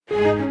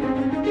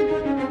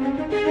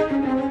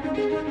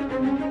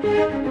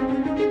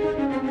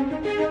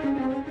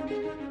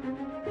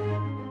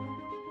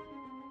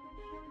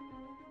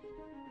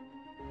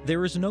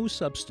there is no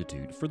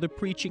substitute for the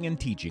preaching and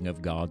teaching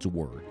of God's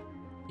Word.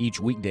 Each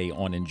weekday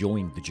on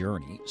Enjoying the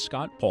Journey,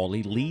 Scott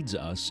Pauley leads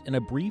us in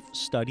a brief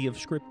study of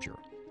Scripture.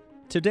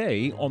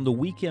 Today, on the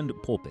Weekend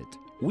Pulpit,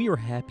 we are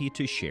happy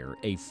to share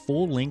a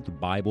full-length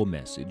Bible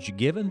message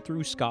given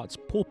through Scott's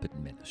pulpit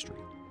ministry.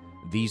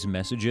 These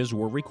messages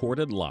were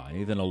recorded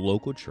live in a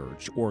local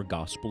church or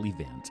gospel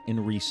event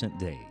in recent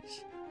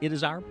days. It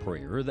is our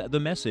prayer that the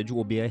message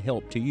will be a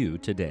help to you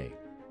today.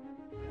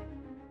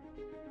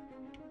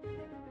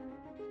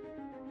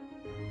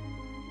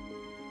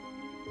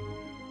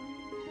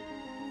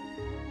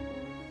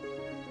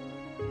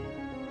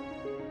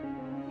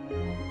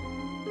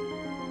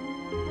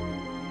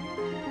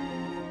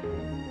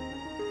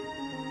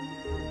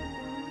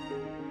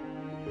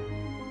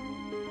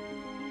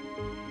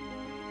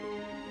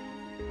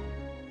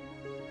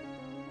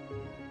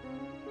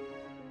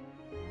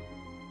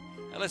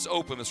 Let's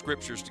open the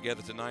Scriptures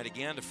together tonight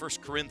again to 1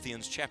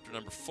 Corinthians chapter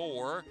number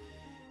 4.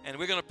 And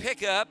we're going to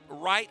pick up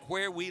right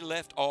where we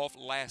left off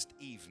last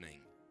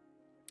evening.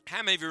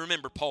 How many of you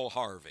remember Paul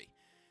Harvey?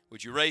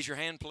 Would you raise your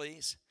hand,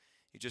 please?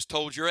 You just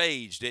told your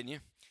age, didn't you?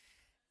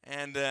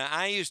 And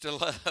I used to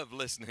love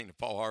listening to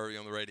Paul Harvey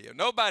on the radio.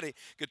 Nobody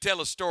could tell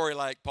a story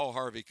like Paul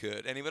Harvey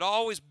could. And he would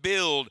always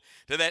build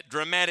to that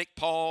dramatic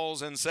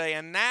pause and say,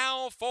 and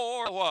now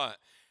for what?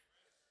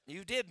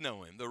 You did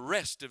know him, the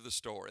rest of the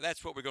story.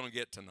 That's what we're going to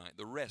get tonight,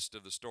 the rest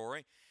of the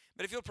story.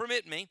 But if you'll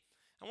permit me,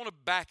 I want to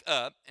back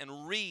up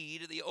and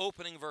read the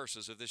opening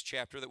verses of this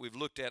chapter that we've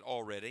looked at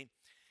already.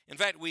 In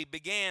fact, we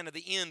began at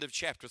the end of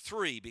chapter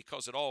 3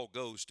 because it all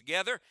goes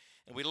together.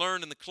 And we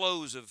learned in the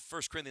close of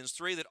 1 Corinthians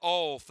 3 that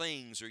all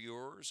things are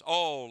yours.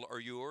 All are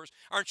yours.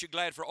 Aren't you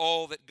glad for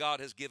all that God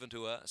has given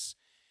to us?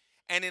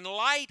 And in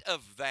light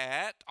of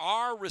that,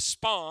 our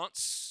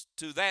response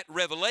to that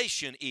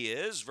revelation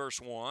is, verse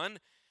 1,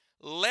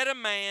 let a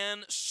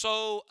man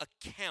so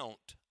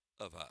account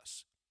of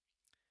us.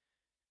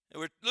 And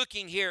we're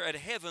looking here at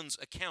heaven's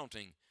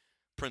accounting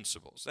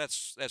principles.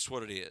 That's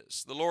what it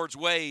is. The Lord's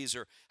ways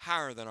are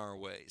higher than our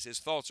ways. His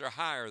thoughts are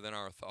higher than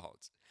our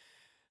thoughts.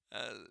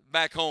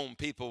 Back home,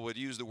 people would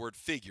use the word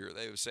figure.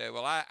 They would say,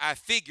 well, I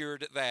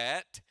figured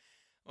that.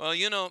 Well,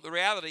 you know, the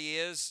reality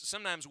is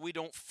sometimes we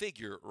don't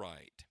figure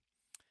right.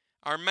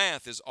 Our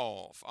math is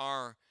off.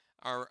 Our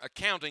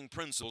accounting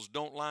principles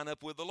don't line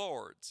up with the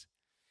Lord's.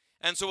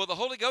 And so what the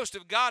Holy Ghost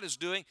of God is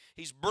doing,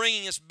 He's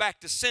bringing us back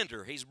to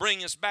center. He's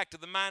bringing us back to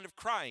the mind of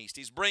Christ.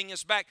 He's bringing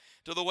us back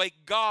to the way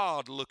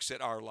God looks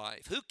at our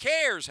life. Who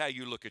cares how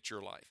you look at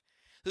your life?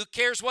 Who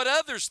cares what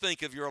others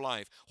think of your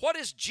life? What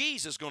is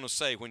Jesus going to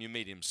say when you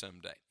meet Him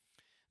someday?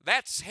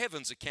 That's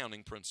heaven's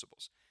accounting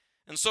principles.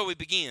 And so we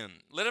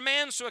begin. Let a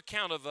man so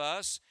account of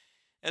us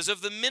as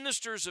of the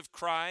ministers of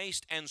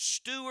Christ and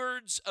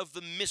stewards of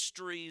the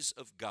mysteries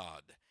of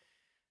God.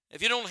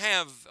 If you don't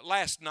have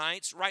last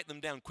night's, write them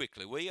down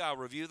quickly, will you? I'll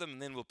review them,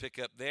 and then we'll pick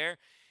up there.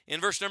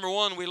 In verse number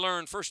 1, we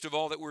learn, first of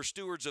all, that we're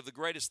stewards of the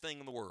greatest thing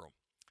in the world.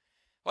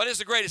 What is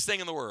the greatest thing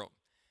in the world?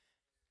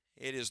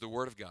 It is the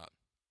Word of God,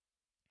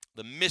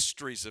 the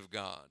mysteries of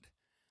God,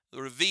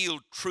 the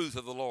revealed truth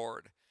of the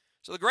Lord.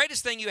 So the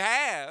greatest thing you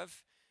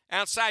have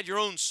outside your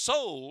own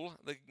soul,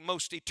 the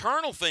most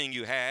eternal thing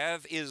you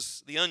have,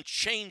 is the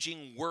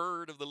unchanging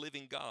Word of the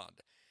living God.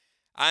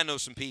 I know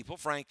some people,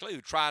 frankly,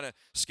 who try to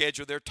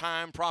schedule their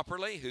time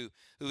properly, who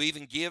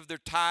even give their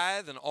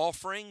tithe and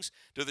offerings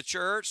to the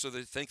church so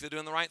they think they're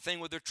doing the right thing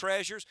with their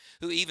treasures,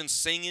 who even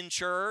sing in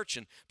church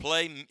and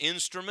play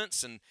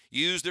instruments and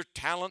use their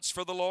talents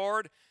for the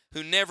Lord,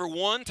 who never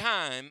one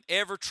time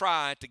ever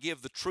try to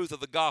give the truth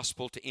of the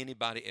gospel to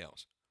anybody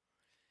else.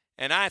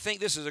 And I think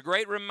this is a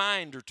great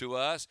reminder to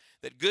us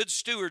that good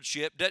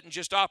stewardship doesn't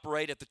just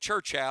operate at the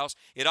church house,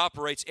 it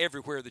operates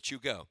everywhere that you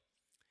go.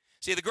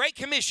 See, the Great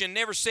Commission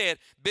never said,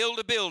 build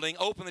a building,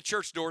 open the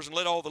church doors, and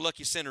let all the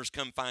lucky sinners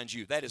come find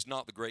you. That is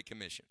not the Great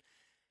Commission.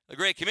 The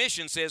Great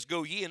Commission says,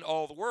 go ye into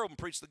all the world and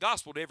preach the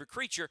gospel to every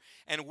creature,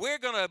 and we're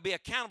going to be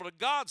accountable to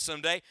God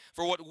someday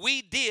for what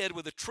we did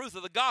with the truth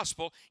of the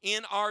gospel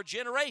in our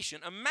generation.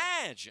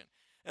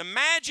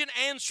 Imagine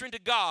answering to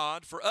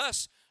God for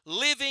us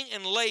living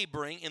and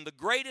laboring in the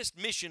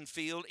greatest mission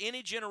field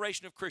any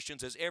generation of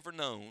Christians has ever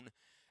known,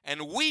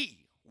 and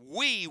we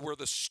were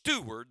the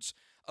stewards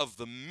of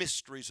the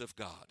mysteries of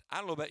God. I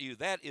don't know about you,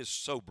 that is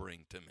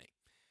sobering to me.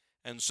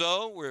 And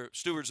so we're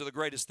stewards of the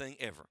greatest thing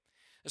ever.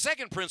 The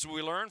second principle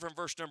we learn from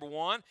verse number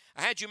 1,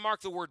 I had you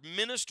mark the word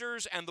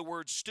ministers and the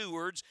word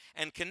stewards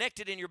and connect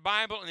it in your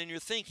Bible and in your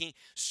thinking.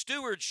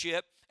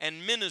 Stewardship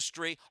and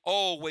ministry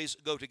always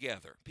go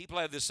together. People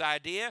have this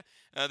idea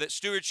that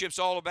stewardship's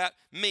all about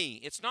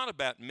me. It's not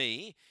about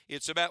me.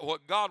 It's about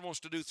what God wants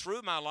to do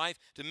through my life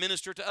to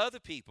minister to other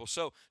people.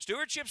 So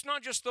stewardship's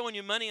not just throwing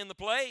you money in the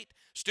plate.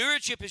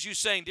 Stewardship is you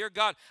saying, dear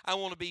God, I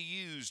want to be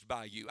used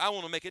by you. I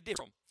want to make a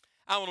difference.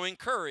 I want to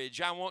encourage.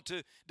 I want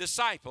to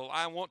disciple.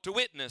 I want to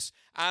witness.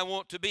 I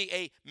want to be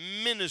a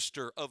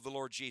minister of the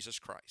Lord Jesus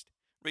Christ.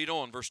 Read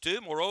on, verse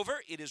 2. Moreover,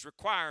 it is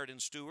required in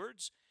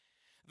stewards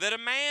that a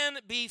man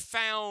be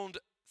found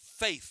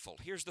faithful.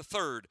 Here's the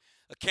third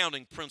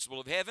accounting principle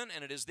of heaven,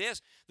 and it is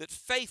this, that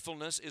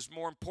faithfulness is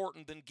more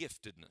important than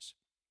giftedness.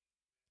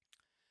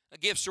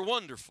 Gifts are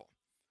wonderful,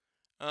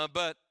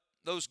 but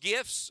those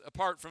gifts,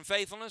 apart from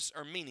faithfulness,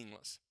 are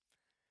meaningless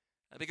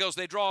because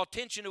they draw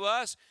attention to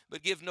us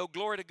but give no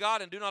glory to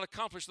God and do not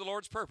accomplish the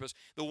Lord's purpose.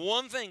 The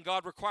one thing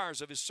God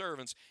requires of His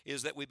servants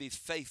is that we be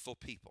faithful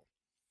people.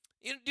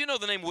 Do you know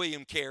the name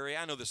William Carey?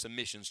 I know this is a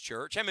missions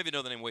church. How many of you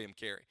know the name William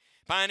Carey?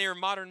 Pioneer of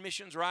modern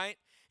missions, right?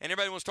 And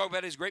everybody wants to talk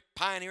about his great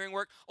pioneering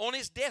work. On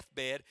his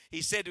deathbed,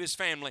 he said to his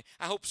family,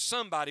 I hope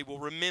somebody will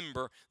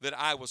remember that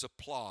I was a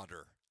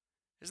plodder.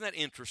 Isn't that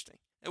interesting?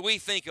 And we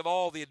think of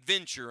all the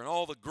adventure and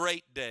all the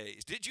great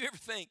days. Did you ever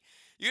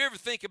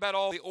think about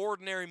all the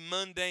ordinary,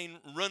 mundane,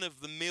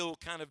 run-of-the-mill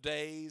kind of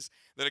days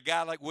that a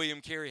guy like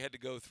William Carey had to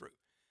go through?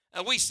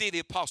 We see the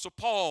Apostle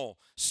Paul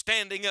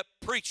standing up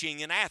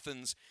preaching in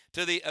Athens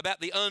about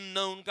the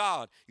unknown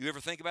God. You ever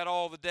think about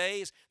all the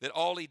days that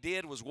all he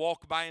did was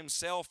walk by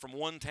himself from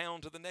one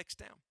town to the next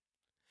town?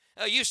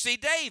 You see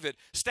David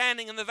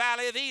standing in the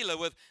valley of Elah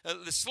with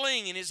the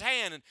sling in his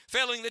hand and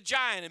felling the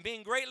giant and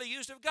being greatly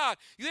used of God.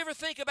 You ever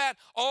think about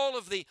all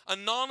of the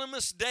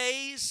anonymous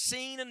days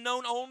seen and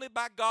known only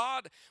by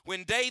God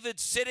when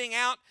David's sitting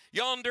out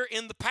yonder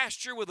in the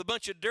pasture with a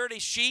bunch of dirty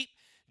sheep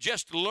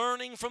just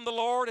learning from the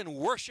Lord and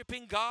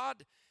worshiping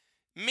God?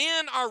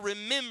 Men are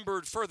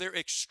remembered for their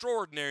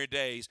extraordinary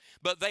days,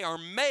 but they are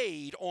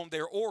made on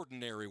their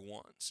ordinary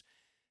ones.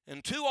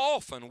 And too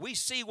often we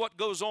see what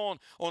goes on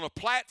a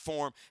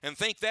platform and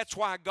think that's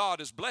why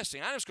God is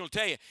blessing. I'm just going to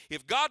tell you,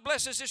 if God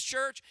blesses this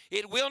church,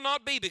 it will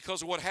not be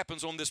because of what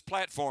happens on this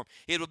platform.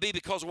 It will be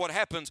because of what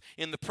happens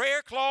in the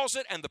prayer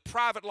closet and the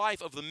private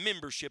life of the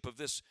membership of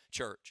this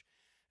church.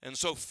 And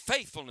so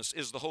faithfulness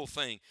is the whole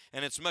thing,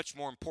 and it's much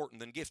more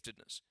important than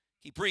giftedness.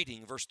 Keep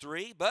reading, verse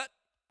 3. But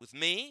with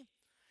me,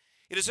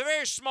 it is a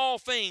very small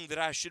thing that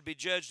I should be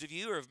judged of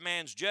you or of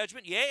man's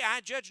judgment. Yea,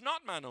 I judge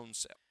not mine own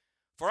self.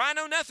 For I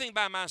know nothing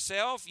by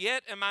myself,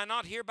 yet am I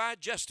not hereby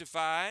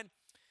justified.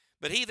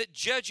 But he that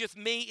judgeth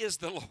me is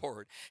the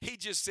Lord. He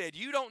just said,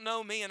 you don't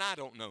know me and I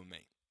don't know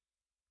me.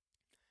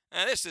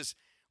 Now this is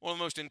one of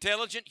the most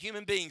intelligent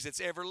human beings that's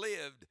ever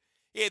lived.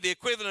 He had the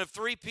equivalent of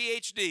 3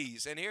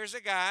 PhDs. And here's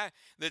a guy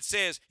that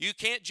says, you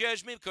can't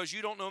judge me because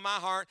you don't know my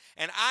heart,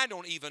 and I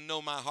don't even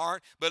know my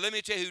heart. But let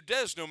me tell you who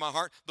does know my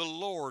heart. The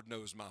Lord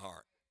knows my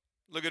heart.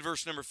 Look at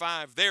verse number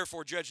 5.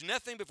 Therefore judge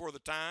nothing before the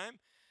time,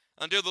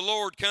 until the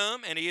Lord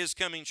come, and He is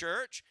coming,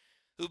 church,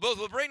 who both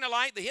will bring to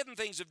light the hidden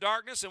things of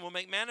darkness and will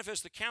make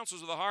manifest the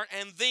counsels of the heart,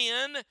 and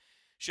then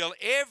shall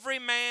every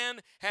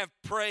man have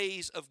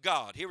praise of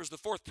God. Here was the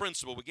fourth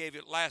principle we gave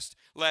you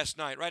last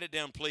night. Write it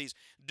down, please.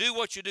 Do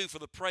what you do for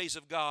the praise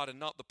of God and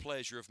not the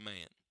pleasure of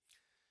man.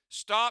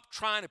 Stop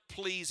trying to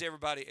please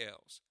everybody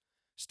else.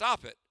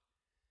 Stop it.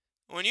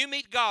 When you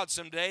meet God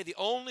someday, the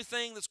only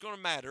thing that's going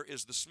to matter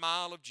is the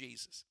smile of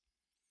Jesus.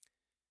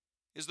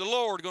 Is the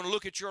Lord going to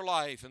look at your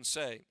life and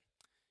say,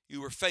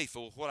 you were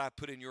faithful with what I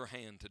put in your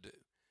hand to do?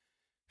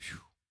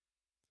 Whew.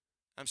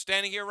 I'm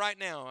standing here right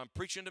now. I'm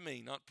preaching to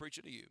me, not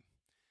preaching to you.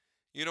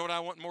 You know what I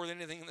want more than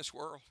anything in this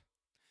world?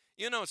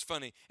 You know, it's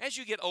funny. As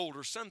you get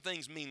older, some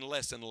things mean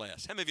less and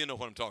less. How many of you know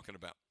what I'm talking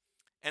about?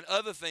 And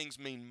other things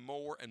mean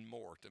more and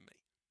more to me.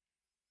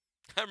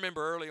 I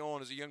remember early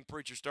on as a young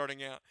preacher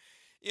starting out,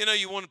 you know,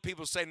 you wanted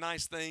people to say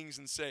nice things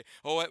and say,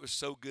 oh, that was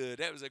so good.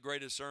 That was the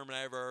greatest sermon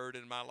I ever heard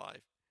in my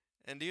life.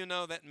 And do you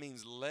know that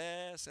means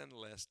less and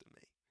less to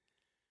me?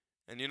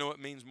 And you know what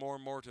means more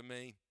and more to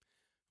me?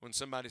 When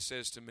somebody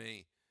says to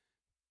me,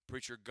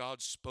 preacher,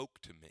 God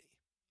spoke to me.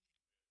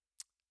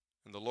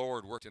 And the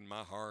Lord worked in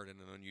my heart in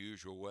an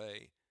unusual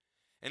way.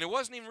 And it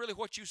wasn't even really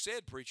what you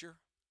said, preacher.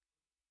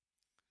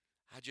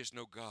 I just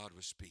know God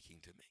was speaking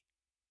to me.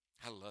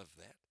 I love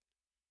that.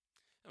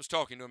 I was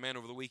talking to a man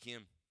over the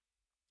weekend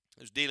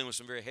who's dealing with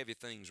some very heavy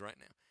things right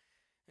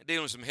now.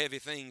 Dealing with some heavy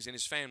things in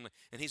his family.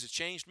 And he's a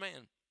changed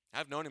man.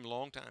 I've known him a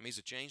long time. He's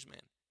a changed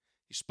man.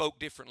 He spoke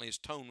differently. His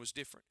tone was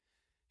different.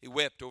 He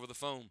wept over the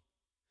phone.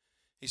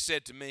 He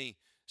said to me,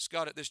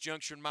 Scott, at this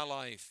juncture in my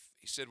life,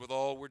 he said, with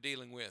all we're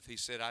dealing with, he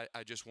said,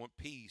 I just want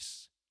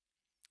peace.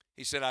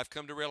 He said, I've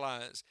come to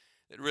realize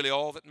that really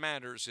all that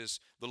matters is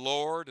the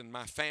Lord and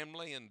my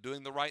family and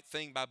doing the right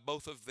thing by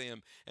both of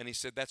them. And he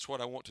said, that's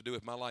what I want to do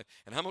with my life.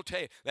 And I'm going to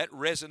tell you, that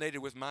resonated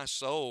with my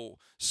soul.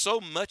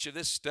 So much of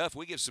this stuff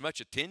we give so much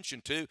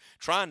attention to,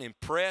 trying to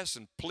impress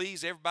and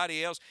please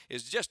everybody else,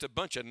 is just a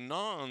bunch of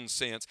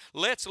nonsense.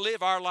 Let's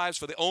live our lives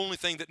for the only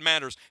thing that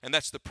matters, and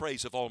that's the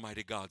praise of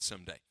Almighty God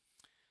someday.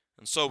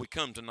 And so we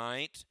come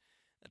tonight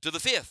to the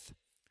fifth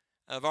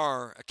of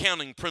our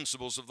accounting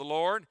principles of the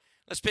Lord.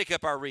 Let's pick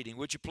up our reading,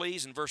 would you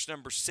please, in verse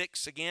number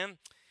 6 again.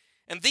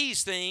 And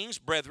these things,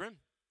 brethren,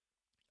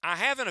 I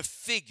have in a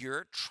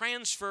figure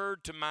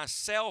transferred to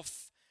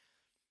myself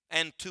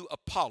and to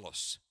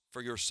Apollos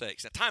for your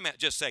sakes. Now, time out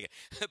just a second.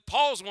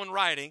 Paul's one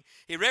writing.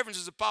 He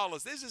references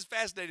Apollos. This is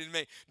fascinating to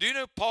me. Do you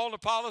know who Paul and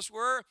Apollos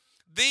were?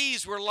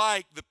 These were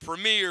like the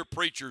premier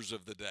preachers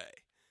of the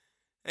day.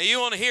 Now, you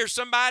want to hear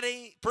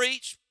somebody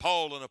preach?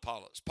 Paul and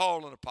Apollos.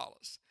 Paul and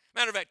Apollos.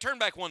 Matter of fact, turn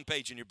back one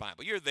page in your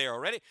Bible. You're there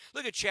already.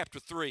 Look at chapter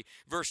 3,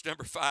 verse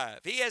number 5.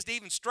 He has to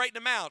even straighten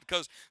them out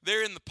because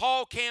they're in the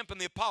Paul camp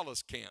and the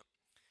Apollos camp.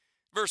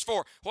 Verse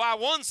 4, why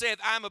one saith,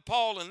 I'm of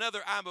Paul, and another,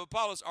 I'm of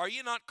Apollos. Are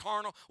you not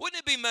carnal? Wouldn't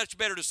it be much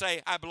better to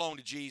say, I belong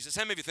to Jesus?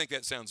 How many of you think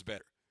that sounds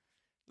better?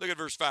 Look at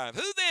verse 5.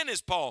 Who then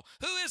is Paul?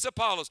 Who is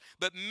Apollos?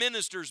 But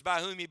ministers by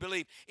whom ye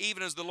believe,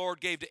 even as the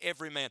Lord gave to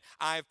every man.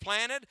 I have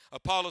planted,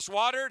 Apollos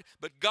watered,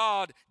 but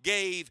God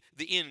gave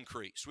the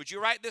increase. Would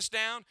you write this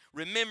down?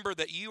 Remember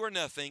that you are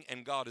nothing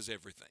and God is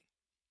everything.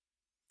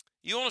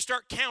 You want to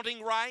start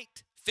counting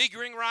right,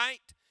 figuring right?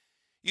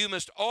 You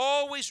must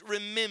always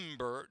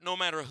remember, no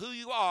matter who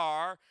you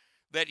are,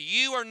 that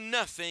you are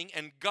nothing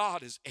and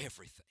God is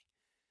everything.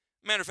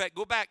 Matter of fact,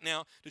 go back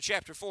now to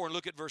chapter 4 and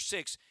look at verse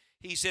 6.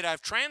 He said,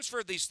 I've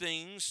transferred these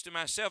things to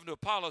myself and to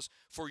Apollos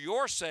for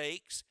your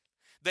sakes,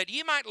 that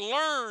ye might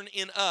learn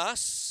in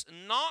us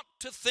not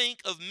to think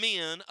of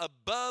men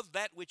above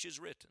that which is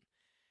written,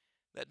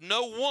 that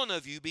no one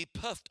of you be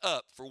puffed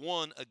up for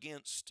one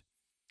against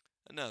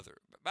another.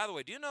 By the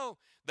way, do you know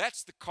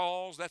that's the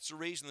cause, that's the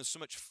reason there's so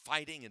much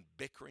fighting and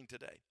bickering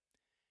today?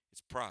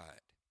 It's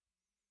pride.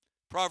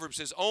 Proverbs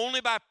says,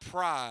 only by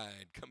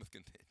pride cometh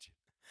contention.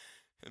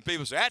 And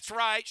people say, that's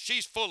right,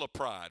 she's full of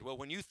pride. Well,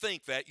 when you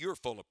think that, you're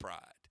full of pride.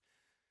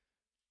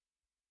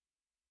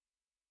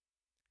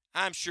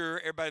 I'm sure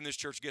everybody in this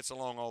church gets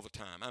along all the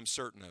time. I'm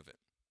certain of it.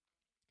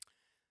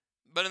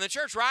 But in the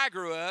church where I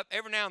grew up,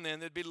 every now and then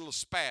there'd be little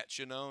spats,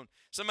 you know. And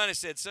somebody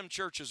said some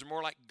churches are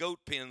more like goat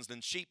pens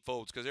than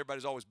sheepfolds because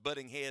everybody's always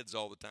butting heads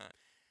all the time.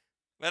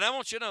 But I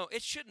want you to know,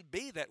 it shouldn't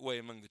be that way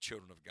among the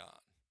children of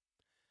God.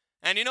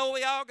 And you know what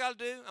we all got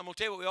to do? I'm going to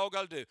tell you what we all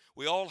got to do.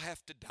 We all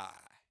have to die.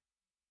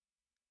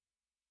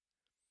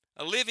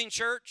 A living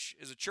church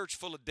is a church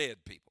full of dead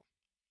people.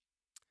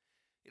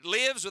 It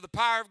lives with the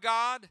power of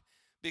God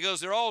because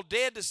they're all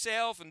dead to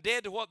self and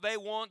dead to what they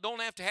want,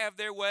 don't have to have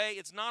their way.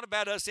 It's not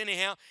about us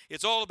anyhow.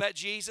 It's all about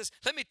Jesus.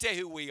 Let me tell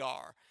you who we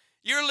are.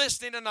 You're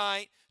listening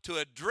tonight to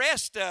a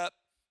dressed up,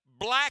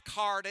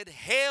 black-hearted,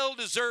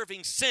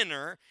 hell-deserving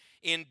sinner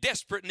in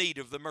desperate need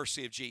of the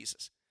mercy of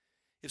Jesus.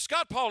 If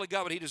Scott Pauley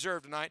got what he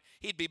deserved tonight,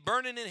 he'd be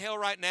burning in hell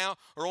right now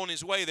or on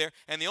his way there.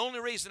 And the only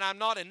reason I'm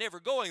not and never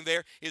going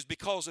there is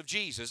because of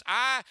Jesus.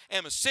 I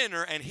am a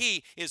sinner and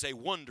he is a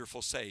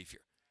wonderful Savior.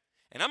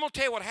 And I'm going to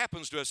tell you what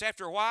happens to us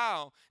after a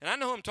while. And I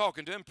know who I'm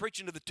talking to. I'm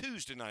preaching to the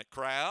Tuesday night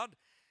crowd.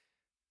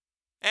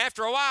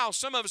 After a while,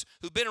 some of us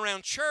who've been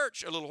around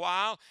church a little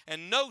while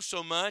and know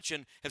so much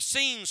and have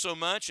seen so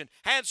much and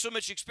had so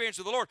much experience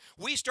with the Lord,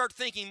 we start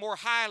thinking more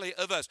highly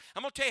of us.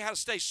 I'm going to tell you how to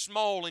stay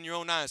small in your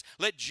own eyes.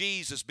 Let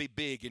Jesus be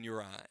big in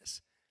your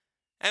eyes.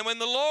 And when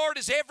the Lord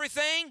is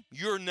everything,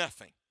 you're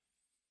nothing.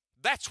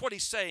 That's what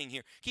he's saying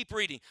here. Keep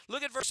reading.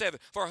 Look at verse 7.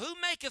 For who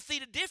maketh thee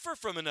to differ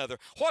from another?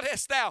 What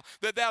hast thou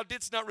that thou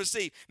didst not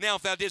receive? Now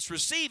if thou didst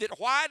receive it,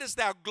 why dost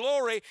thou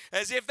glory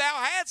as if thou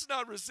hadst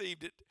not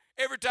received it?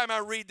 Every time I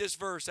read this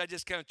verse, I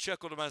just kind of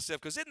chuckle to myself,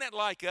 because isn't that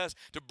like us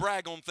to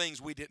brag on things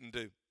we didn't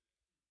do?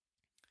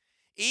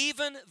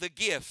 Even the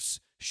gifts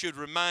should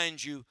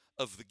remind you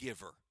of the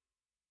giver.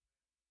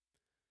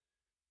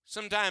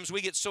 Sometimes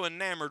we get so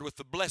enamored with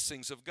the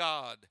blessings of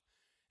God,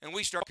 and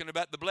we start talking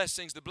about the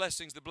blessings, the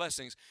blessings, the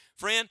blessings.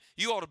 Friend,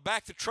 you ought to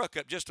back the truck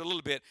up just a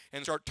little bit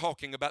and start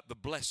talking about the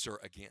blesser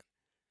again.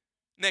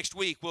 Next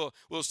week,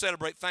 we'll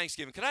celebrate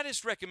Thanksgiving. Can I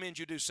just recommend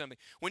you do something?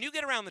 When you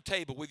get around the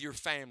table with your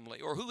family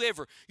or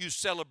whoever you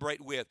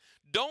celebrate with,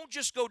 don't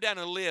just go down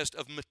a list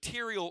of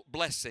material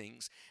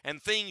blessings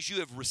and things you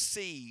have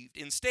received.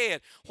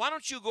 Instead, why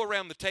don't you go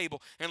around the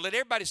table and let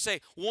everybody say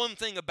one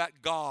thing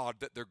about God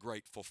that they're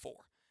grateful for?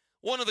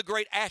 One of the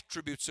great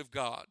attributes of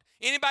God.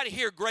 Anybody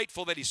here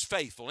grateful that he's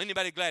faithful?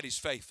 Anybody glad he's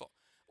faithful?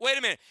 Wait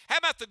a minute. How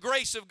about the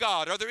grace of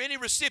God? Are there any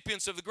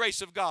recipients of the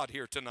grace of God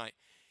here tonight?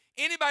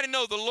 Anybody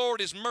know the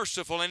Lord is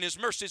merciful and his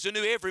mercies are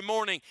new every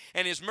morning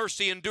and his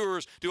mercy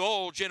endures to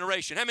all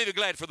generation? How many are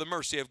glad for the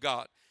mercy of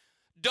God?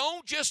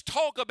 Don't just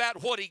talk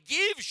about what he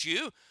gives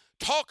you.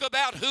 Talk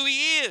about who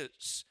he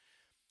is.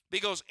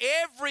 Because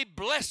every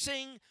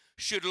blessing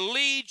should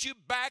lead you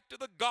back to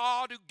the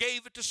God who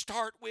gave it to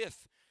start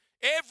with.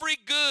 Every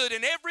good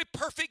and every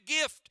perfect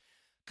gift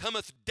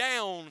cometh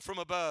down from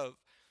above,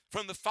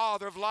 from the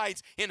Father of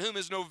lights, in whom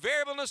is no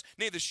variableness,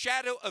 neither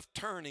shadow of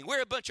turning.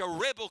 We're a bunch of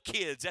rebel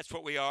kids. That's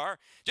what we are.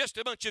 Just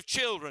a bunch of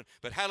children.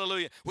 But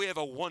hallelujah, we have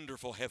a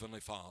wonderful Heavenly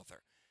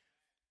Father.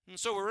 And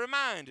so we're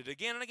reminded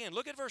again and again.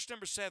 Look at verse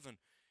number 7.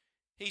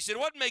 He said,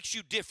 what makes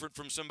you different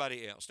from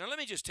somebody else? Now let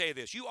me just tell you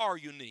this. You are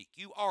unique.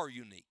 You are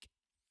unique.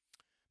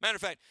 Matter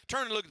of fact,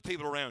 turn and look at the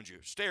people around you.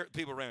 Stare at the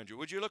people around you.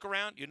 Would you look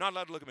around? You're not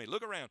allowed to look at me.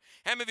 Look around.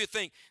 How many of you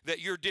think that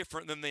you're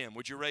different than them?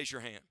 Would you raise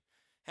your hand?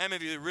 How many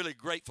of you are really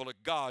grateful to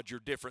God you're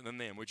different than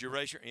them? Would you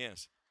raise your hand?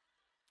 Yes.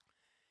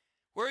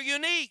 We're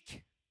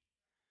unique.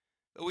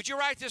 But would you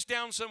write this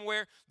down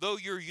somewhere? Though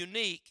you're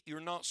unique, you're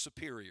not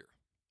superior.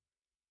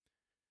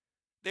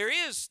 There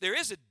is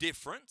a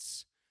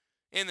difference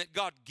in that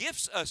God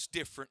gifts us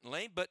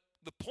differently, but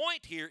the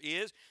point here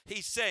is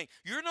he's saying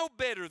you're no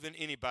better than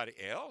anybody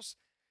else.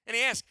 And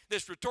he asked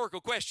this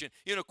rhetorical question.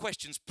 You know,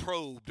 questions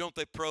probe, don't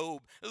they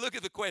probe? Look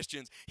at the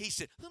questions. He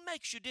said, who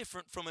makes you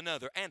different from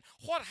another? And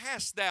what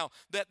hast thou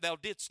that thou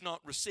didst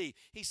not receive?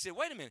 He said,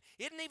 wait a minute.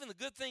 Isn't even the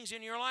good things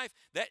in your life,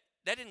 that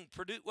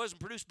wasn't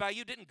produced by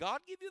you? Didn't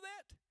God give you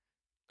that?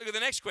 Look at the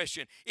next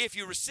question. If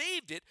you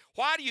received it,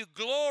 why do you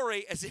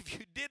glory as if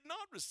you did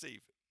not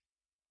receive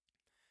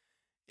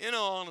it? You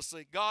know,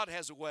 honestly, God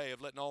has a way of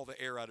letting all the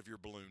air out of your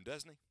balloon,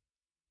 doesn't he?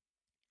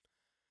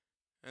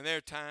 And there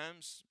are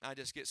times I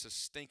just get so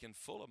stinking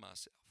full of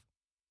myself.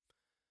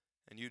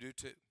 And you do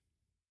too.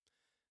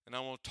 And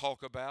I want to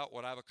talk about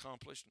what I've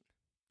accomplished,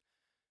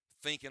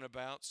 thinking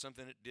about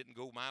something that didn't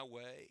go my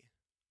way.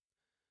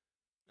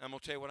 I'm going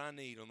to tell you what I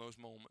need on those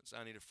moments.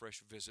 I need a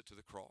fresh visit to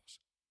the cross.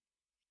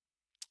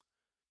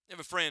 I have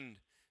a friend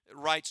that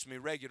writes me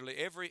regularly.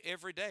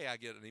 Every day I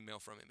get an email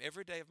from him.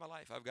 Every day of my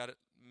life. I've got it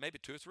maybe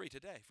 2 or 3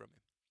 today from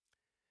him.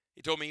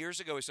 He told me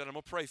years ago, he said, I'm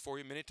going to pray for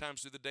you many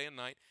times through the day and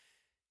night.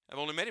 I've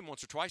only met him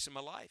once or twice in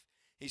my life.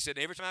 He said,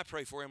 every time I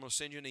pray for you, I'm going to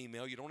send you an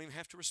email. You don't even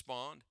have to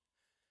respond.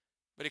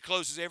 But he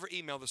closes every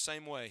email the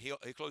same way.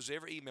 He closes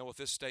every email with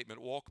this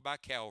statement, walk by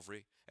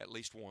Calvary at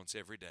least once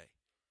every day.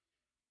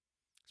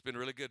 It's been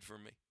really good for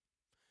me.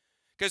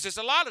 Because there's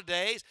a lot of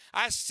days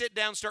I sit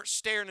down and start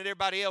staring at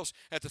everybody else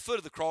at the foot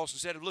of the cross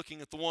instead of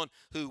looking at the one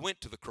who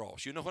went to the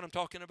cross. You know what I'm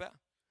talking about?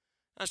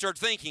 I start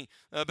thinking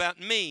about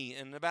me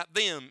and about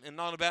them and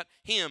not about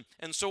him.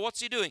 And so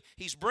what's he doing?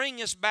 He's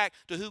bringing us back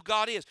to who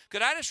God is.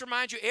 Could I just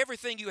remind you,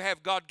 everything you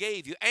have, God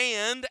gave you,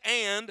 and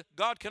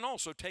God can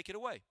also take it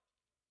away.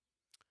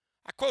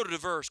 I quoted a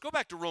verse. Go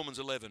back to Romans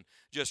 11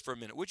 just for a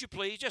minute, would you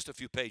please? Just a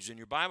few pages in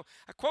your Bible.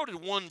 I quoted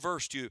one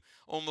verse to you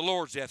on the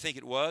Lord's Day, I think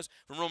it was,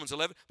 from Romans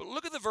 11. But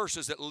look at the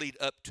verses that lead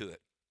up to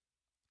it.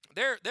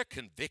 They're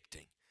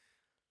convicting.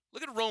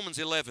 Look at Romans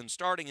 11,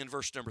 starting in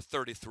verse number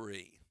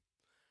 33.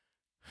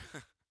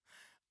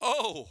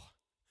 Oh,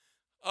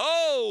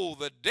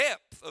 the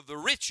depth of the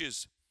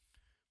riches,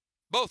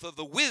 both of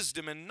the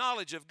wisdom and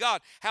knowledge of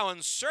God. How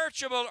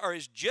unsearchable are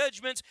his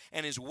judgments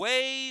and his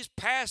ways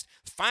past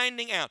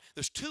finding out.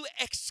 There's 2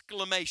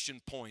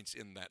 exclamation points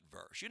in that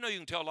verse. You know, you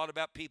can tell a lot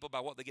about people by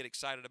what they get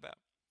excited about.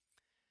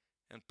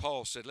 And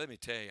Paul said, let me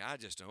tell you, I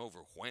just am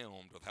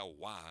overwhelmed with how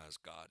wise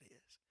God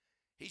is.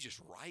 He's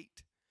just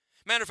right.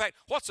 Matter of fact,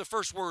 what's the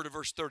first word of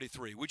verse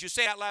 33? Would you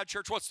say it out loud,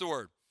 church? What's the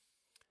word?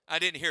 I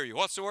didn't hear you.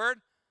 What's the word?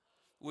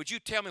 Would you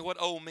tell me what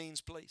 "oh" means,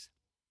 please?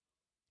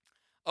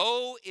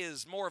 "Oh"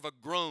 is more of a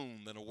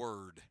groan than a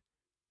word.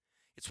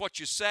 It's what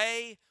you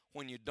say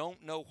when you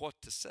don't know what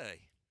to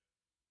say.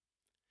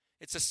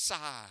 It's a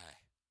sigh.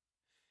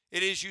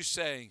 It is you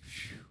saying,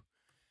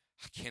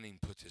 I can't even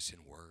put this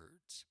in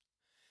words.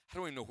 I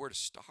don't even know where to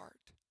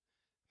start.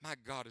 My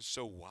God is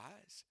so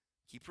wise.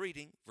 Keep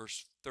reading,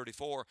 verse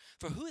 34.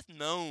 For who hath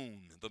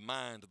known the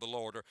mind of the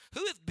Lord, or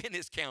who hath been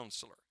his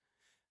counselor?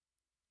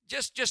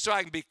 Just so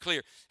I can be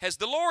clear, has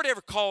the Lord ever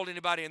called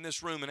anybody in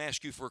this room and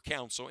asked you for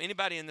counsel?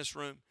 Anybody in this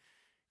room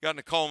got in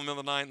a call in the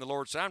middle of the night and the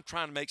Lord said, I'm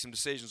trying to make some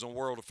decisions on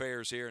world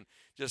affairs here and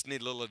just need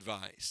a little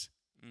advice?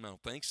 I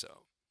don't think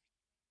so.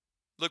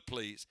 Look,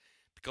 please,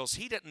 because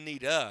he doesn't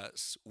need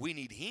us, we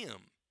need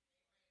him.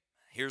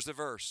 Here's the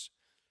verse,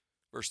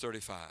 verse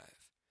 35.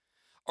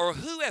 Or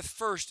who hath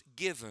first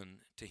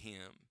given to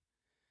him,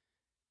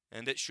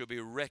 and it shall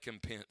be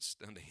recompensed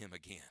unto him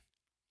again?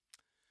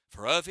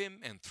 For of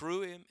him and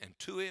through him and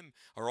to him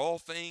are all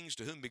things,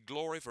 to whom be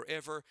glory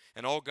forever.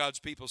 And all God's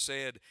people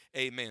said,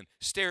 amen.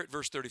 Stare at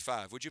verse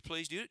 35, would you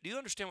please? Do you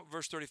understand what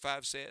verse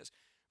 35 says?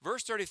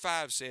 Verse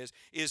 35 says,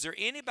 is there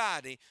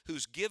anybody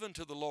who's given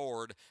to the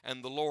Lord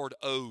and the Lord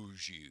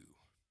owes you?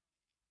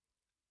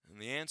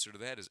 And the answer to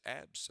that is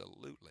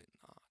absolutely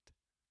not.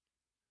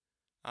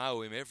 I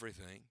owe him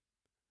everything.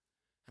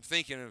 I'm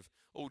thinking of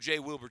old J.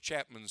 Wilbur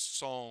Chapman's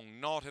song,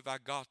 Naught have I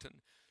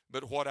gotten,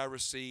 but what I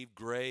received,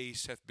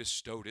 grace hath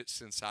bestowed it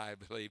since I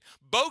believe.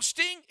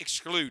 Boasting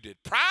excluded.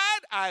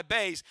 Pride I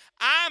base.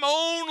 I'm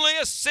only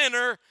a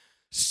sinner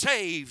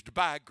saved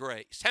by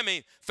grace. How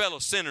many fellow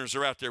sinners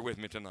are out there with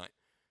me tonight?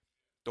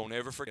 Don't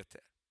ever forget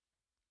that.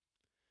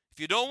 If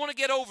you don't want to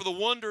get over the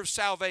wonder of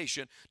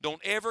salvation,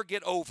 don't ever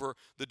get over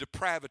the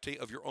depravity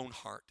of your own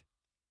heart.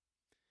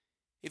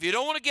 If you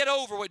don't want to get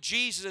over what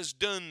Jesus has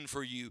done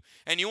for you,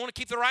 and you want to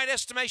keep the right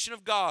estimation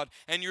of God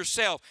and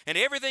yourself and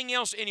everything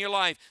else in your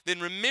life, then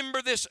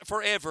remember this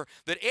forever,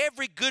 that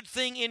every good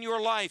thing in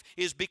your life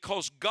is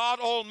because God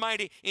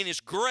Almighty in his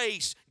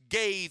grace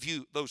gave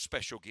you those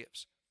special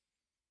gifts.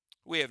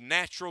 We have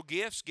natural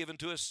gifts given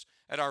to us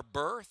at our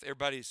birth.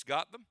 Everybody's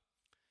got them.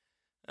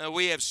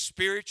 We have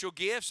spiritual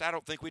gifts. I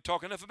don't think we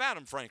talk enough about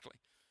them, frankly.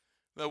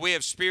 But we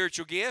have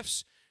spiritual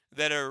gifts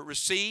that are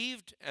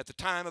received at the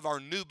time of our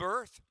new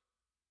birth.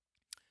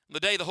 The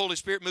day the Holy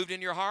Spirit moved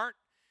in your heart,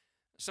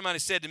 somebody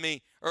said to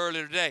me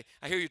earlier today,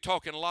 I hear you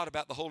talking a lot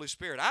about the Holy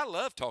Spirit. I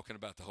love talking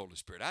about the Holy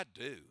Spirit. I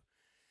do.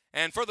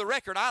 And for the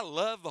record, I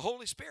love the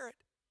Holy Spirit.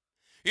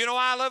 You know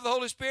why I love the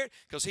Holy Spirit?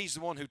 Because he's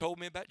the one who told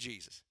me about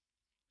Jesus.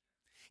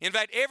 In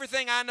fact,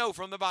 everything I know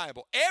from the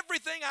Bible,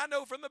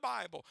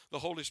 the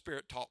Holy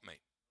Spirit taught me.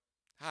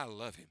 I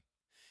love him.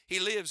 He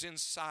lives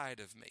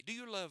inside of me. Do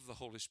you love the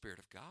Holy Spirit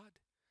of God?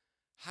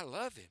 I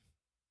love Him.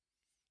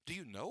 Do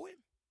you know Him?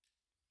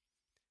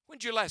 When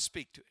did you last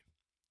speak to Him?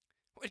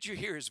 When did you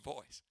hear His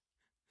voice?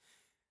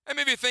 How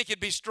many of you think it'd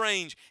be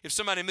strange if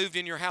somebody moved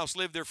in your house,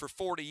 lived there for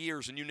 40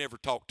 years, and you never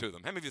talked to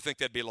them? How many of you think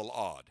that'd be a little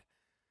odd?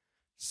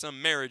 Some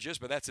marriages,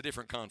 but that's a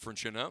different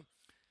conference, you know.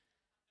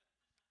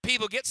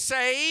 People get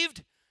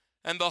saved,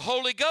 and the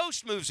Holy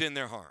Ghost moves in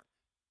their heart.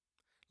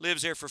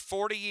 Lives there for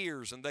 40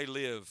 years, and they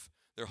live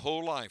their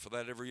whole life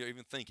without ever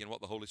even thinking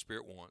what the Holy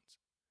Spirit wants.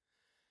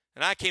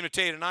 And I came to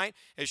tell you tonight,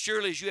 as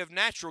surely as you have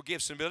natural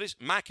gifts and abilities,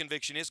 my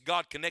conviction is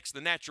God connects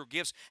the natural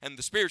gifts and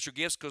the spiritual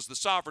gifts, because the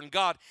sovereign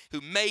God who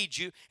made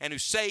you and who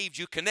saved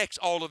you connects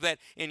all of that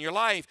in your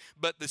life.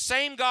 But the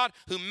same God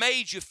who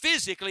made you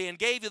physically and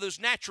gave you those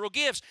natural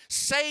gifts,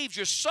 saved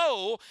your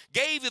soul,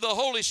 gave you the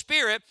Holy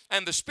Spirit,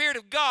 and the Spirit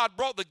of God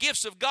brought the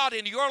gifts of God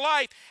into your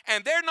life,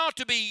 and they're not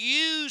to be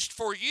used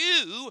for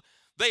you,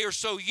 they are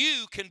so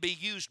you can be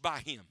used by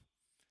Him.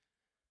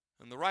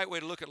 And the right way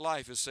to look at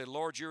life is say,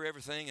 Lord, you're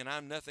everything and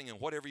I'm nothing, and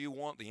whatever you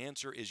want, the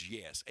answer is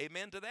yes.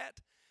 Amen to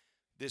that?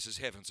 This is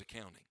heaven's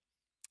accounting.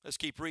 Let's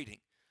keep reading.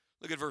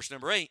 Look at verse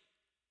number 8.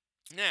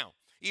 Now,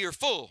 ye are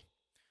full.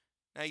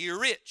 Now you're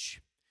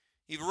rich.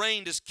 You've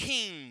reigned as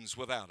kings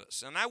without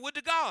us. And I would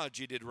to God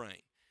you did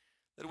reign,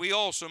 that we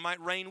also might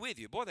reign with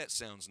you. Boy, that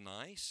sounds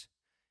nice.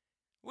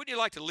 Wouldn't you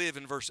like to live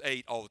in verse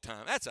 8 all the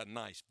time? That's a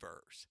nice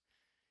verse.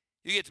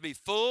 You get to be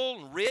full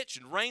and rich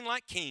and reign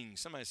like kings.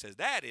 Somebody says,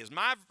 that is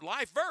my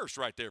life verse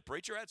right there,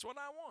 preacher. That's what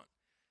I want.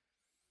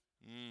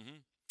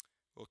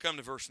 We'll come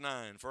to verse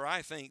 9. For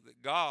I think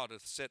that God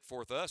hath set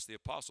forth us, the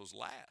apostles,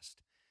 last,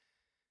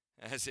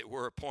 as it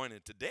were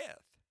appointed to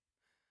death.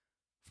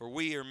 For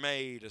we are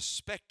made a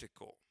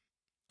spectacle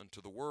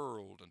unto the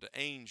world, unto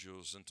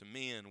angels, unto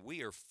men.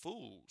 We are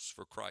fools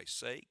for Christ's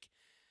sake.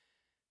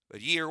 But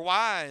ye are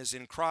wise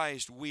in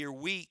Christ. We are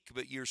weak,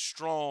 but you're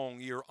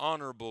strong. You're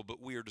honorable, but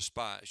we are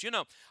despised. You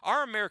know,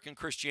 our American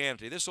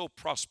Christianity, this old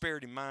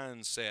prosperity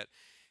mindset,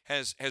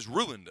 has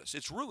ruined us.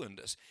 It's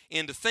ruined us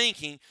into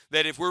thinking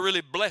that if we're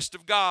really blessed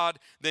of God,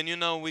 then, you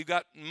know, we've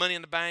got money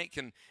in the bank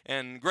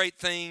and great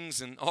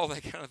things and all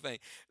that kind of thing.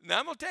 Now,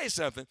 I'm going to tell you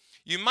something.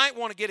 You might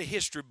want to get a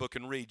history book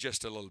and read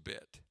just a little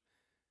bit,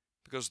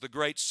 because the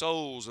great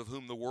souls of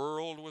whom the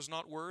world was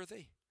not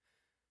worthy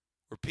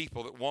were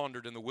people that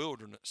wandered in the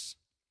wilderness,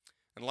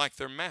 and like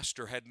their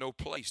master had no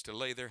place to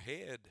lay their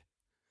head.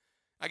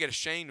 I get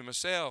ashamed of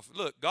myself.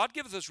 Look, God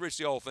giveth us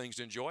richly all things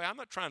to enjoy. I'm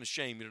not trying to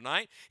shame you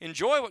tonight.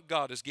 Enjoy what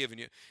God has given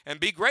you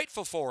and be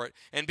grateful for it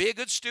and be a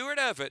good steward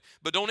of it.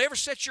 But don't ever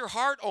set your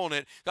heart on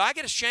it. I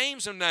get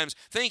ashamed sometimes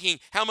thinking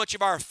how much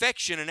of our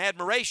affection and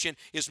admiration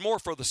is more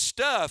for the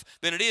stuff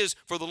than it is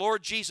for the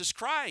Lord Jesus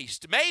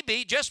Christ.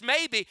 Maybe, just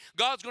maybe,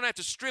 God's going to have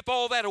to strip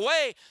all that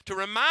away to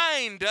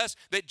remind us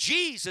that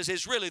Jesus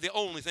is really the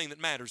only thing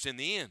that matters in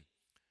the end.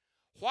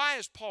 Why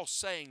is Paul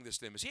saying this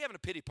to them? Is he having a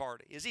pity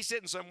party? Is he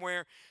sitting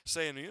somewhere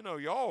saying, you know,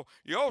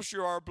 y'all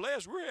sure are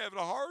blessed. We're having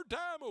a hard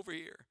time over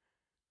here.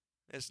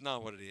 That's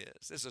not what it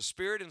is. It's a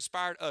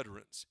Spirit-inspired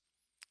utterance.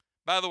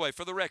 By the way,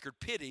 for the record,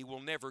 pity will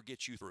never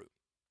get you through.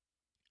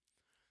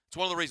 It's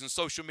one of the reasons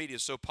social media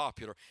is so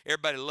popular.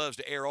 Everybody loves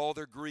to air all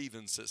their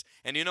grievances.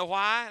 And you know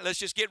why? Let's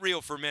just get real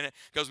for a minute,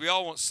 because we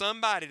all want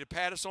somebody to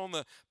pat us on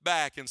the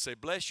back and say,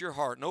 bless your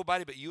heart.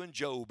 Nobody but you and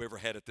Job ever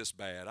had it this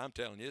bad. I'm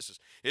telling you,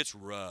 it's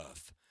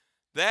rough.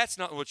 That's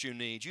not what you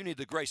need. You need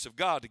the grace of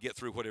God to get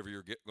through whatever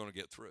you're going to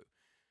get through.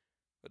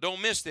 But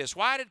don't miss this.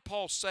 Why did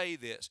Paul say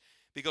this?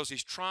 Because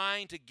he's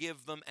trying to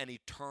give them an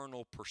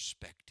eternal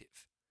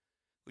perspective.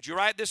 Would you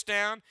write this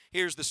down?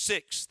 Here's the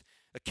sixth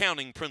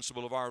accounting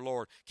principle of our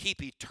Lord.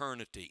 Keep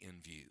eternity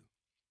in view.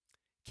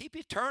 Keep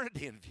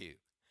eternity in view.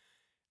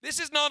 This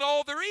is not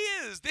all there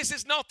is. This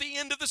is not the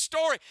end of the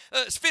story.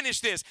 Let's finish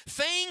this.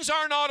 Things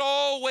are not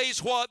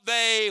always what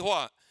they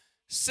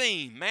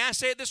seem. May I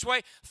say it this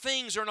way?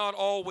 Things are not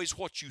always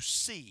what you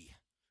see.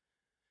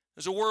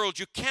 There's a world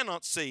you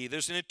cannot see.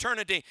 There's an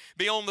eternity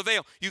beyond the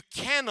veil you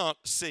cannot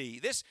see.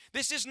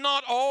 This is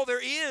not all there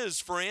is,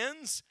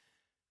 friends.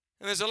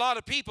 And there's a lot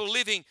of people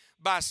living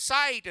by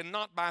sight and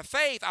not by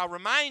faith. I'll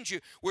remind you,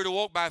 we're to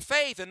walk by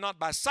faith and not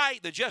by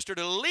sight. The just are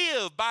to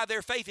live by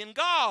their faith in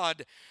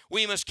God.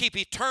 We must keep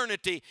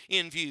eternity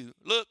in view.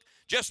 Look,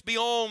 just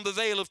beyond the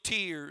veil of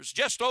tears,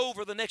 just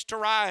over the next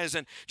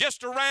horizon,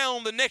 just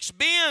around the next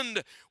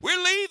bend,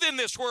 we're leaving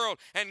this world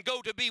and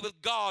go to be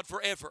with God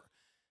forever.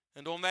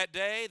 And on that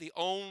day, the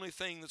only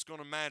thing that's going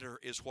to matter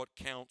is what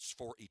counts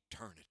for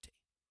eternity.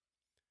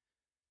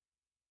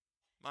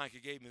 Micah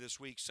gave me this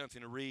week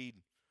something to read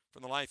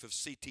from the life of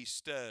C.T.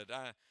 Studd.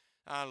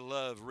 I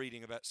love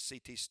reading about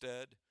C.T.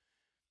 Studd.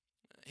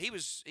 He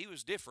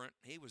was different.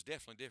 He was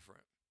definitely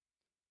different.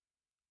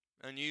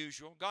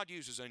 Unusual. God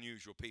uses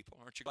unusual people.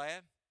 Aren't you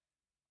glad?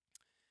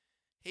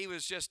 He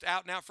was just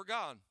out and out for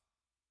God.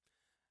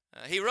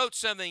 He wrote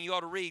something you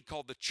ought to read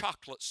called The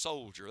Chocolate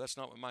Soldier. That's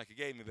not what Micah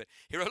gave me, but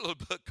he wrote a little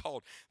book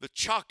called The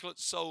Chocolate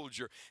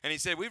Soldier. And he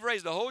said, we've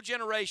raised a whole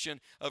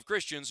generation of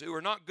Christians who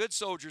are not good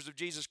soldiers of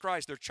Jesus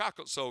Christ. They're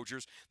chocolate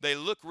soldiers. They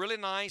look really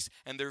nice,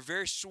 and they're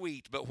very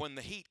sweet, but when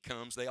the heat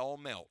comes, they all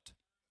melt.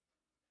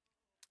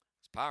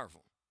 It's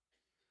powerful.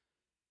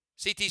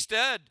 C.T.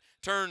 Studd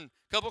turned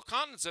a couple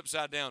continents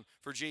upside down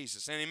for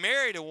Jesus. And he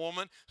married a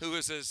woman who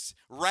was as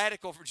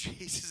radical for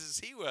Jesus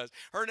as he was.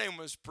 Her name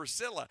was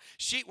Priscilla.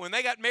 When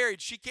they got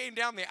married, she came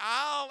down the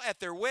aisle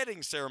at their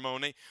wedding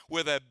ceremony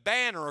with a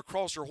banner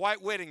across her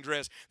white wedding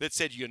dress that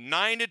said,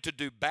 "United to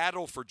do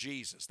battle for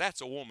Jesus."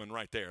 That's a woman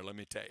right there, let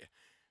me tell you.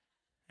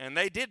 And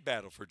they did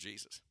battle for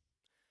Jesus.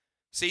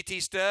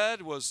 C.T.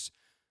 Studd was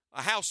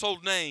a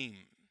household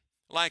name,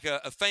 like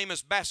a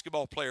famous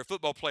basketball player,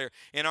 football player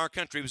in our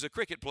country. He was a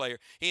cricket player.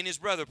 He and his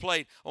brother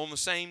played on the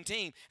same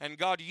team. And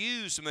God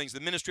used some things, the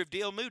ministry of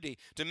D.L. Moody,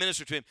 to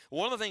minister to him.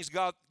 One of the things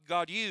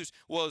God used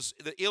was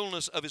the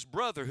illness of his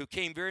brother, who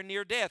came very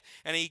near death.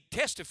 And he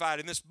testified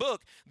in this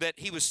book that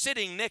he was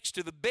sitting next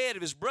to the bed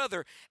of his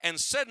brother, and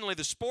suddenly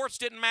the sports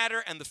didn't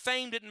matter, and the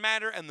fame didn't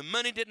matter, and the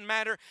money didn't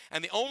matter,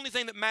 and the only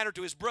thing that mattered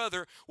to his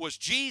brother was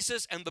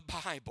Jesus and the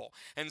Bible.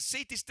 And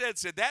C.T. Studd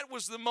said that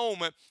was the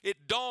moment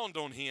it dawned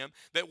on him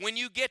that when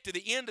you get to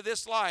the end of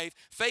this life,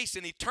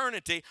 facing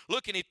eternity,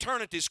 looking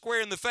eternity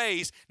square in the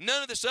face,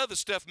 none of this other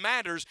stuff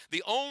matters.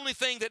 The only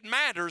thing that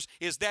matters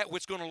is that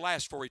which is going to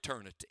last for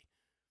eternity.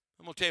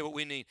 I'm going to tell you what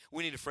we need.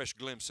 We need a fresh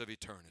glimpse of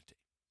eternity.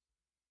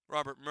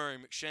 Robert Murray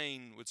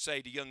McShane would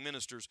say to young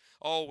ministers,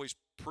 always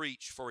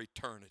preach for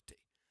eternity.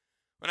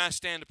 When I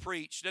stand to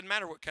preach, it doesn't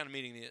matter what kind of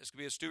meeting it is. It could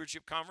be a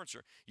stewardship conference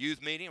or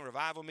youth meeting or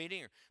revival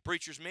meeting or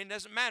preacher's meeting. It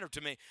doesn't matter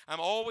to me. I'm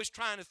always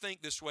trying to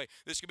think this way.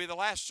 This could be the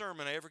last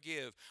sermon I ever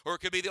give, or it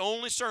could be the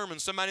only sermon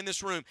somebody in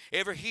this room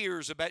ever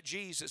hears about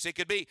Jesus. It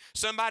could be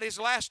somebody's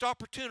last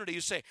opportunity.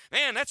 You say,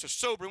 man, that's a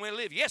sobering way to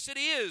live. Yes, it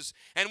is.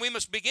 And we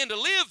must begin to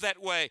live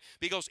that way,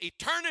 because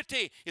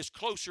eternity is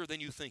closer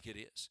than you think it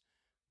is.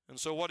 And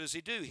so what does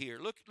he do here?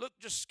 Look,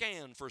 just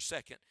scan for a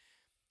second.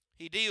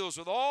 He deals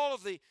with all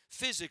of the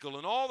physical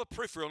and all the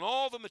peripheral and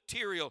all the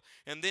material.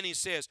 And then he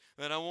says,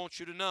 and I want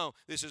you to know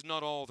this is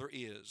not all there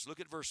is.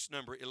 Look at verse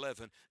number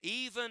 11.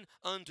 Even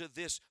unto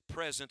this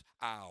present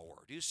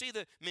hour. Do you see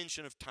the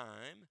mention of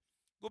time?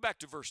 Go back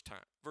to verse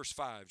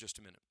 5 just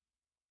a minute.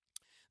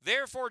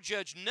 Therefore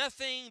judge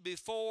nothing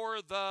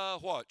before the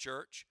what,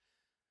 church?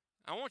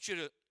 I want you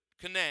to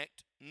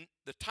connect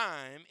the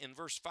time in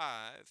verse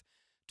 5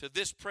 to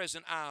this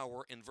present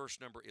hour in verse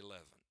number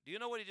 11. Do you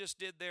know what he just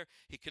did there?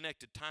 He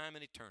connected time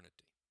and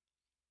eternity.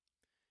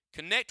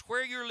 Connect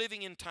where you're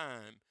living in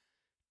time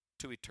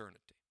to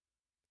eternity.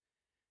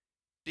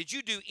 Did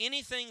you do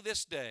anything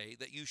this day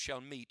that you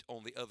shall meet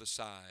on the other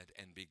side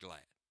and be glad?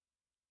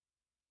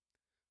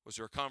 Was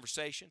there a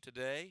conversation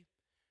today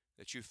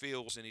that you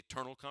feel was an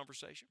eternal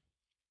conversation?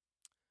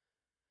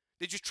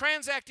 Did you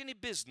transact any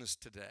business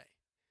today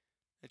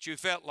that you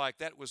felt like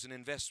that was an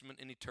investment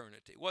in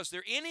eternity? Was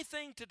there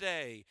anything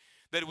today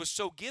that was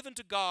so given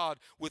to God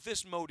with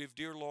this motive,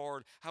 dear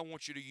Lord, I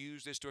want you to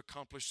use this to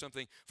accomplish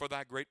something for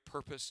thy great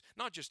purpose,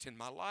 not just in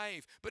my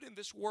life, but in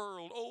this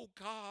world. Oh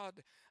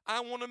God,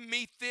 I want to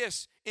meet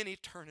this in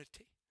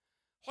eternity.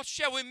 What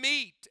shall we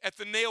meet at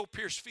the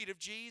nail-pierced feet of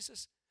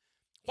Jesus?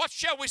 What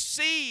shall we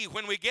see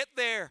when we get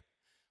there?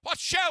 What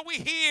shall we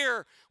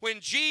hear when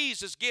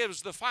Jesus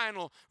gives the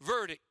final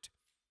verdict?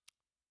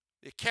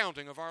 The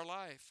accounting of our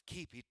life.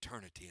 Keep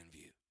eternity in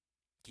view.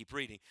 Keep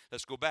reading.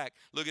 Let's go back.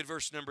 Look at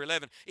verse number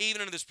 11.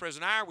 Even unto this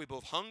present hour we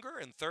both hunger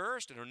and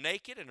thirst and are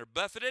naked and are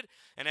buffeted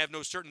and have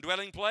no certain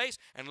dwelling place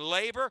and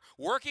labor,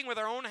 working with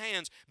our own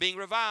hands, being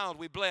reviled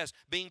we bless,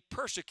 being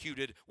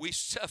persecuted we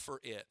suffer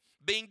it,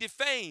 being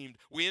defamed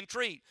we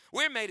entreat.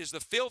 We're made as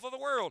the filth of the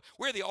world.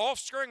 We're the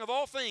offscouring of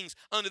all things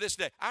unto this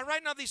day. I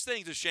write not these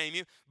things to shame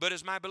you, but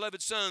as my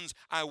beloved sons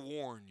I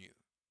warn you.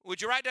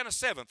 Would you write down a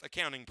seventh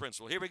accounting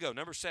principle? Here we go.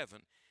 Number 7.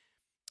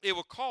 It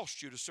will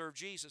cost you to serve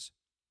Jesus,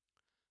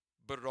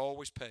 but it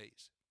always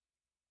pays.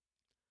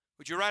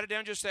 Would you write it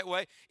down just that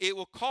way? It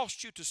will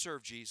cost you to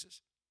serve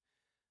Jesus,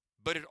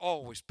 but it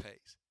always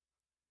pays.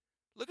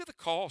 Look at the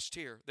cost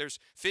here. There's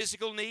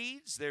physical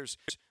needs, there's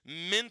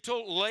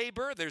mental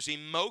labor, there's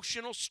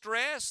emotional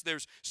stress,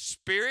 there's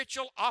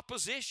spiritual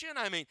opposition.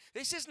 I mean,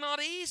 this is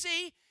not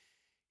easy.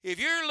 If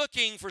you're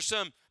looking for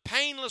some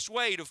painless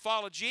way to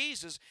follow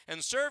Jesus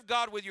and serve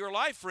God with your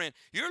life, friend,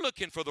 you're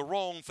looking for the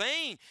wrong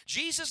thing.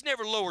 Jesus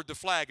never lowered the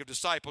flag of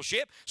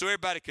discipleship so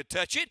everybody could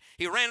touch it.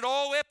 He ran it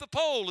all the way up the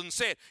pole and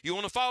said, you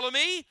want to follow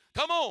me?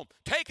 Come on,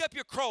 take up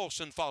your cross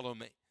and follow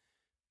me.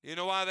 You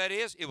know why that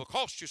is? It will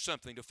cost you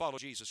something to follow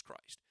Jesus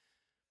Christ.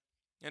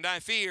 And I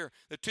fear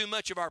that too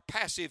much of our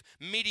passive,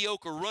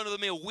 mediocre,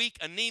 run-of-the-mill, weak,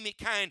 anemic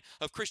kind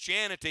of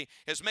Christianity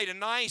has made a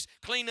nice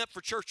clean-up for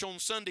church on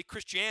Sunday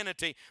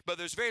Christianity, but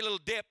there's very little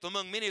depth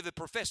among many of the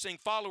professing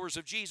followers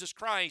of Jesus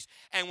Christ.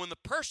 And when the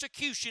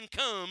persecution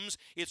comes,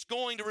 it's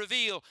going to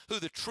reveal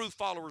who the true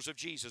followers of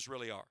Jesus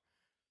really are.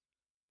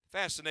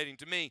 Fascinating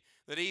to me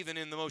that even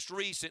in the most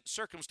recent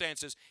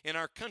circumstances in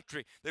our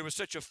country, there was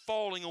such a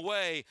falling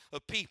away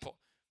of people.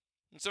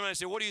 And somebody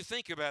said, what do you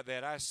think about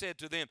that? I said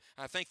to them,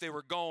 I think they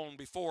were gone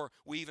before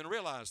we even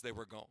realized they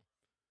were gone.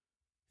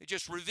 It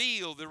just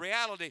revealed the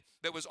reality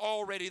that was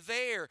already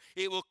there.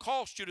 It will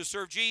cost you to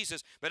serve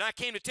Jesus. But I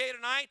came to tell you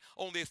tonight,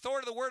 on the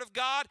authority of the Word of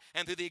God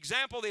and through the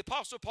example of the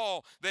Apostle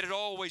Paul, that it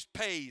always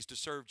pays to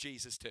serve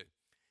Jesus too.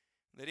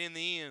 That in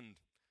the end,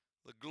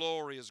 the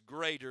glory is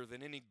greater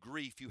than any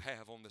grief you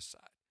have on this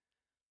side.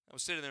 I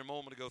was sitting there a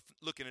moment ago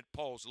looking at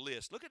Paul's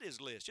list. Look at his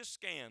list. Just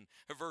scan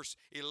verse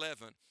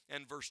 11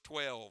 and verse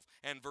 12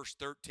 and verse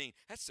 13.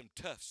 That's some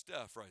tough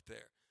stuff right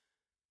there.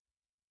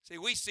 See,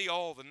 we see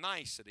all the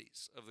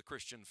niceties of the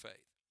Christian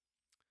faith.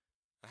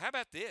 Now, how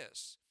about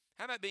this?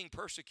 How about being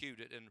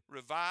persecuted and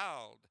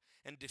reviled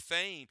and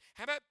defamed?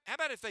 How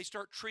about if they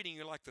start treating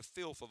you like the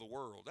filth of the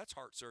world? That's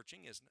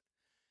heart-searching, isn't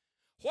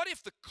it? What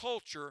if the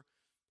culture,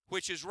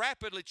 which is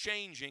rapidly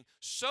changing,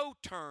 so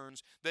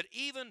turns that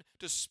even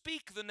to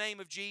speak the name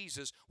of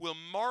Jesus will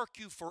mark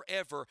you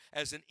forever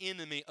as an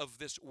enemy of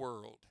this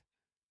world?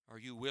 Are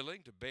you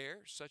willing to bear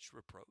such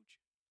reproach?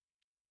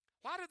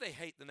 Why do they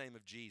hate the name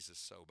of Jesus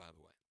so, by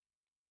the way?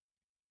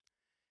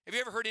 Have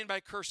you ever heard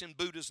anybody curse in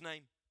Buddha's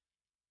name?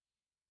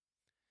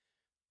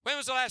 When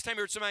was the last time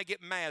you heard somebody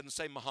get mad and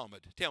say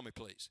Muhammad? Tell me,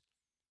 please.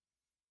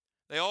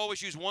 They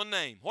always use one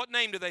name. What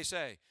name do they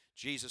say?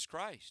 Jesus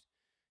Christ.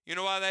 You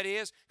know why that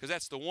is? Because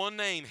that's the one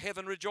name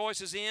heaven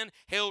rejoices in,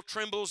 hell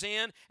trembles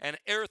in, and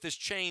earth is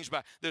changed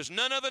by. There's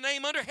none other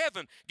name under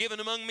heaven given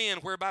among men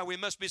whereby we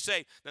must be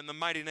saved than the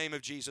mighty name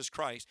of Jesus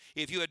Christ.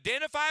 If you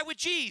identify with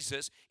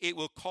Jesus, it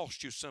will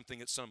cost you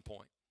something at some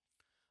point.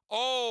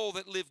 All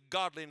that live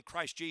godly in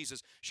Christ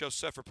Jesus shall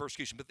suffer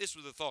persecution. But this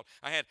was the thought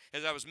I had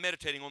as I was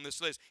meditating on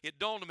this list. It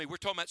dawned on me, we're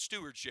talking about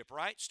stewardship,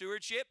 right?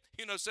 Stewardship.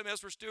 You know something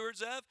else we're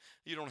stewards of?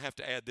 You don't have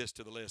to add this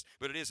to the list,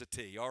 but it is a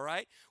T, all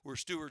right? We're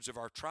stewards of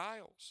our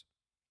trials.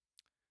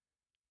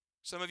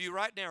 Some of you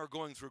right now are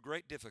going through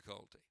great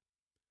difficulty.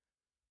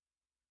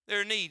 There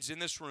are needs in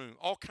this room,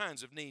 all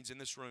kinds of needs in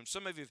this room.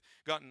 Some of you have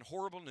gotten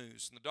horrible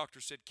news, and the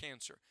doctor said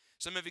cancer.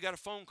 Some of you got a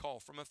phone call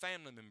from a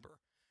family member.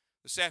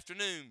 This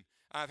afternoon,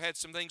 I've had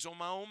some things on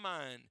my own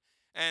mind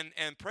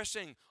and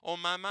pressing on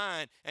my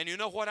mind. And you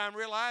know what I'm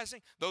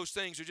realizing? Those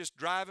things are just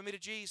driving me to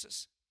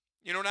Jesus.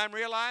 You know what I'm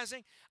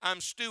realizing?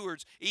 I'm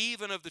stewards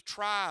even of the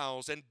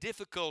trials and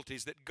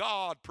difficulties that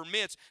God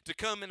permits to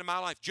come into my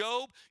life.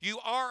 Job, you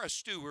are a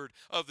steward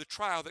of the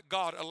trial that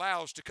God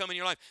allows to come in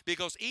your life,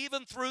 because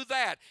even through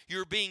that,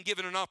 you're being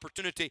given an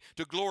opportunity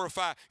to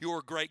glorify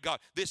your great God.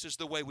 This is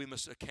the way we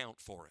must account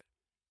for it.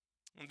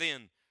 And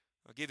then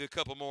I'll give you a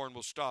couple more and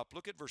we'll stop.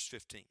 Look at verse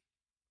 15.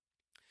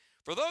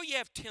 For though ye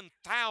have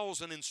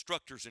 10,000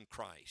 instructors in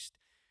Christ,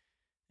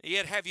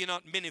 yet have ye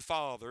not many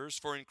fathers,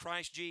 for in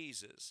Christ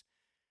Jesus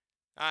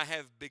I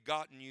have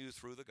begotten you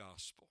through the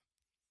gospel.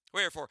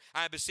 Wherefore,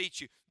 I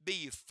beseech you, be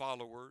ye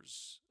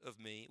followers of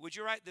me. Would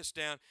you write this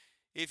down?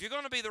 If you're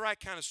going to be the right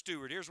kind of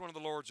steward, here's one of the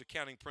Lord's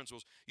accounting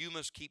principles. You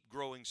must keep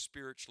growing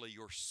spiritually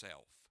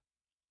yourself.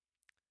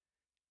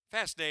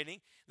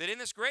 Fascinating that in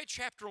this great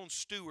chapter on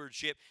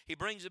stewardship, he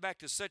brings it back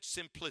to such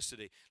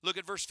simplicity. Look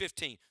at verse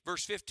 15.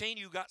 Verse 15,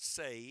 you got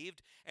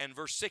saved. And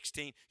verse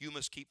 16, you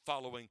must keep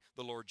following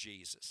the Lord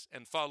Jesus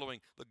and following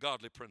the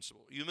godly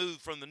principle. You move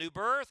from the new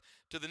birth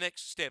to the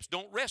next steps.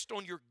 Don't rest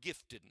on your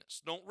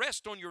giftedness. Don't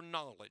rest on your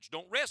knowledge.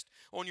 Don't rest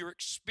on your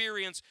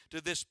experience to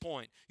this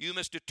point. You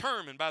must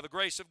determine by the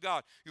grace of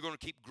God, you're going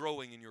to keep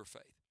growing in your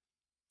faith.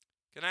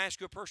 Can I ask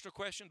you a personal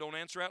question? Don't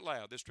answer out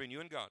loud. This is between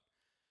you and God.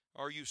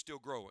 Are you still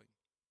growing?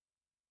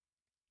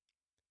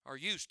 Are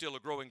you still a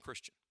growing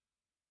Christian?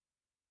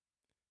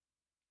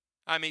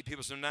 I meet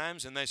people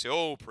sometimes and they say,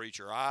 oh,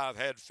 preacher, I've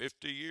had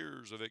 50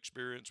 years of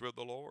experience with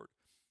the Lord.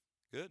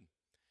 Good.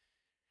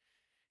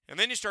 And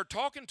then you start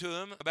talking to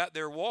them about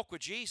their walk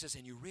with Jesus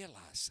and you realize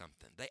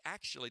something. They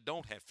actually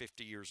don't have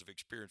 50 years of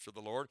experience with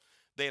the Lord.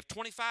 They have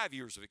 25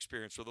 years of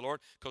experience with the Lord,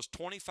 because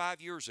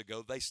 25 years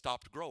ago they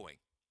stopped growing.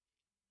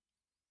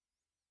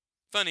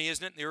 Funny,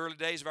 isn't it? In the early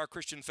days of our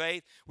Christian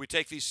faith, we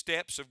take these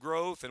steps of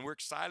growth and we're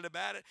excited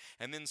about it.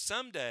 And then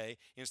someday,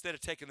 instead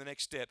of taking the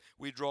next step,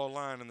 we draw a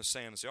line in the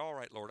sand and say, all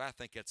right, Lord, I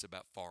think that's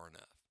about far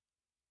enough.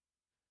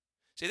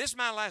 See, this is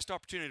my last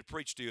opportunity to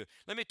preach to you.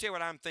 Let me tell you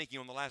what I'm thinking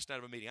on the last night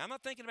of a meeting. I'm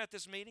not thinking about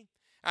this meeting.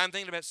 I'm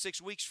thinking about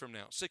 6 weeks from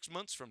now, 6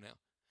 months from now.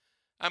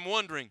 I'm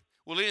wondering,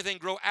 will anything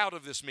grow out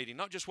of this meeting?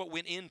 Not just what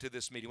went into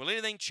this meeting. Will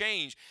anything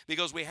change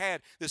because we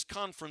had this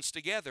conference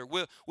together?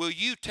 Will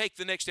you take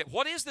the next step?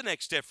 What is the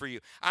next step for you?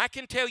 I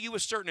can tell you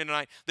with certainty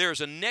tonight, there is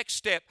a next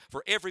step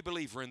for every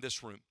believer in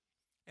this room.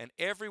 And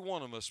every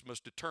one of us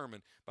must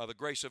determine by the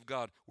grace of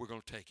God, we're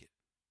going to take it.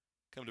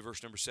 Come to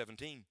verse number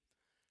 17.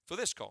 For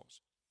this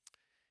cause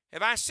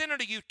have I sent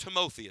unto you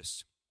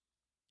Timotheus,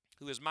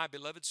 who is my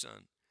beloved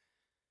son,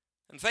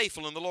 and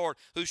faithful in the Lord,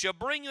 who shall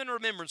bring you in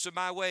remembrance of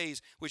my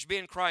ways, which be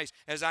in Christ,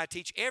 as I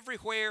teach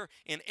everywhere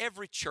in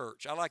every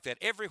church. I like that.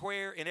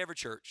 Everywhere in every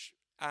church.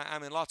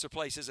 I'm in lots of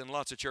places and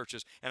lots of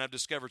churches, and I've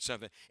discovered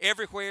something.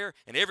 Everywhere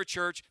and every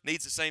church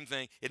needs the same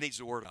thing. It needs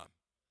the Word of God.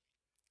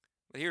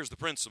 But here's the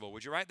principle.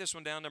 Would you write this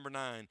one down? Number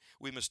 9,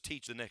 we must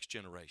teach the next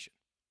generation.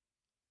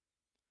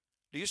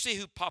 Do you see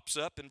who pops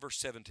up in verse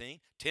 17?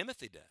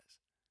 Timothy does.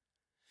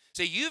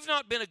 See, you've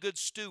not been a good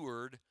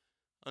steward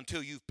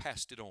until you've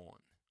passed it on.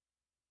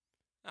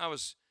 I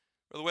was,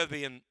 Brother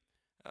Weatherby, in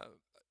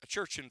a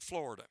church in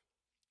Florida,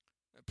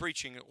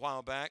 preaching a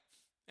while back,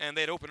 and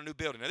they had opened a new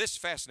building. Now, this is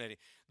fascinating.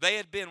 They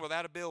had been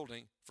without a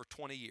building for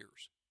 20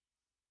 years.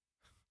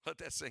 Let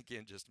that sink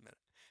in just a minute.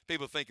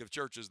 People think of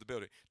church as the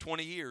building.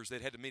 20 years,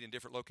 they'd had to meet in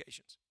different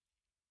locations.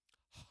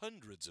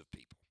 Hundreds of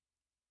people.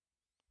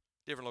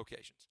 Different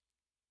locations.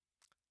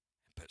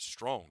 But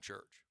strong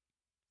church.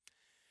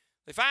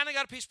 They finally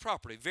got a piece of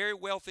property, very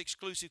wealthy,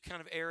 exclusive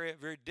kind of area,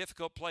 very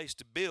difficult place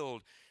to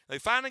build. They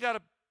finally got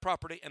a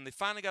property, and they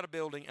finally got a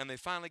building, and they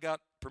finally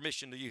got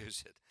permission to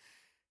use it.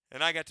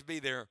 And I got to be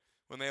there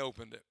when they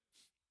opened it.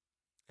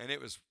 And it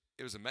was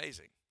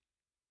amazing.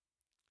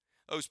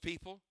 Those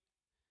people,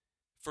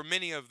 for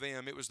many of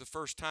them, it was the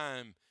first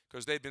time,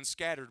 because they'd been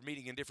scattered,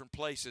 meeting in different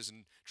places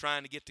and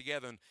trying to get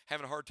together and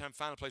having a hard time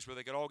finding a place where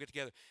they could all get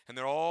together. And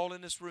they're all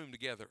in this room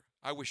together.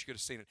 I wish you could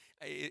have seen it.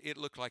 It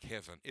looked like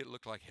heaven. It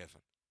looked like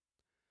heaven.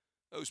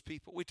 Those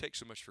people, we take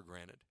so much for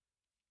granted.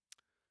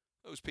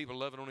 Those people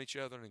loving on each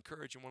other and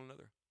encouraging one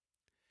another.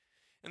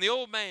 And the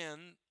old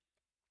man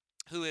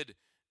who had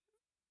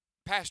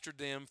pastored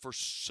them for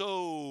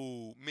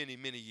so many,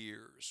 many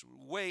years,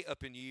 way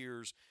up in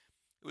years,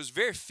 was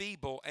very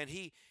feeble, and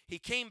he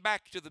came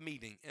back to the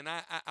meeting, and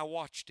I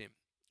watched him.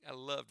 I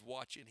loved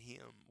watching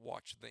him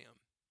watch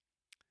them.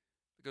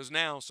 Because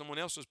now someone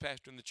else was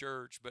pastoring the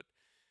church, but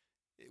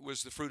it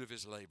was the fruit of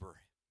his labor.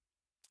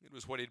 It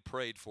was what he'd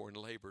prayed for and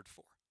labored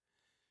for.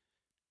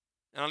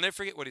 And I'll never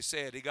forget what he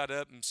said. He got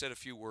up and said a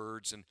few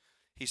words, and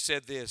he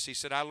said this. He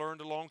said, I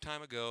learned a long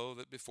time ago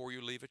that before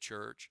you leave a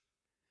church,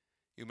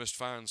 you must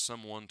find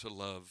someone to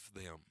love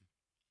them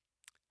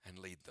and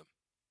lead them.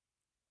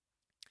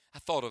 I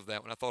thought of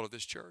that when I thought of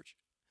this church.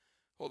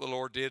 What the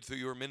Lord did through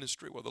your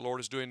ministry, what the Lord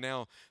is doing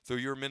now through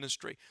your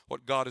ministry,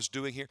 what God is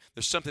doing here.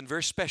 There's something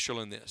very special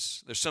in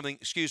this. There's something,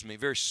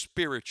 very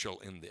spiritual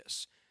in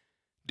this.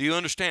 Do you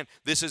understand?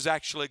 This is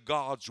actually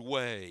God's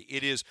way.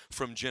 It is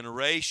from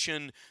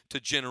generation to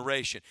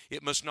generation.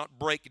 It must not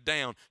break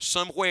down.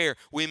 Somewhere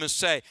we must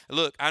say,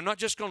 look, I'm not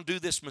just going to do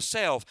this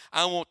myself.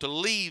 I want to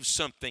leave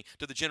something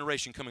to the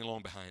generation coming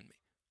along behind me.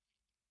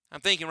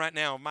 I'm thinking right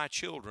now of my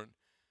children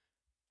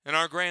and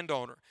our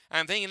granddaughter.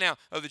 I'm thinking now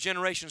of the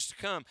generations to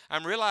come.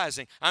 I'm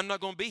realizing I'm not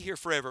going to be here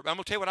forever. But I'm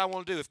going to tell you what I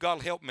want to do if God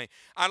will help me.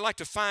 I'd like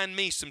to find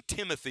me some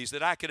Timothys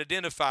that I could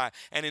identify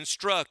and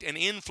instruct and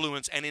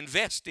influence and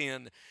invest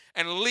in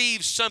and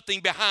leave something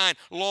behind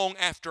long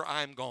after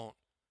I'm gone.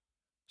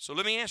 So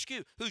let me ask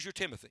you, who's your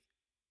Timothy?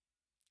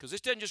 Because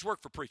this doesn't just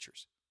work for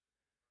preachers.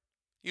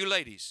 You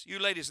ladies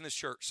in this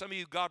church, some of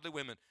you godly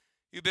women,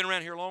 you've been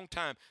around here a long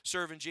time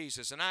serving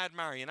Jesus, and I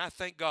admire you, and I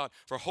thank God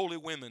for holy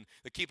women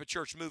that keep a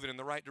church moving in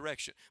the right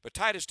direction. But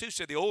Titus 2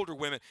 said the older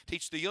women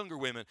teach the younger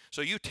women.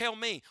 So you tell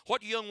me,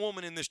 what young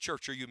woman in this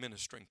church are you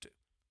ministering to?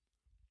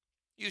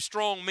 You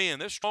strong men.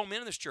 There's strong men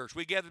in this church.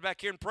 We gathered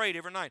back here and prayed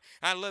every night.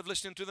 I love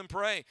listening to them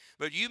pray.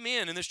 But you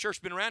men in this church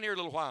have been around here a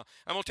little while.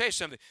 I'm going to tell you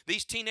something.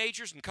 These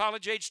teenagers and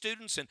college-age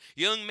students and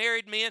young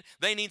married men,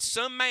 they need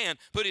some man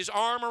put his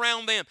arm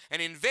around them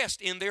and invest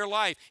in their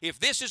life. If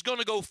this is going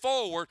to go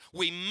forward,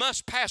 we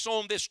must pass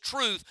on this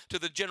truth to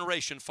the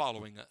generation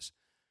following us.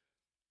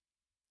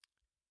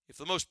 If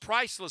the most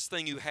priceless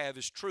thing you have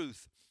is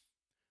truth,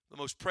 the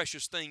most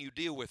precious thing you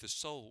deal with is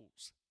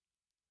souls.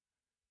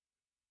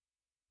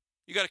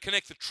 You got to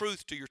connect the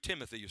truth to your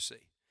Timothy, you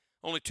see.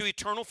 Only two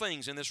eternal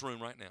things in this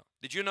room right now.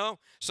 Did you know?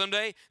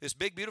 Someday, this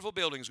big, beautiful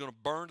building is going to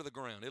burn to the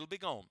ground. It'll be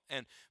gone.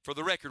 And for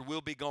the record,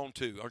 we'll be gone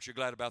too. Aren't you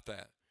glad about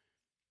that?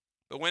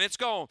 But when it's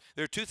gone,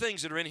 there are two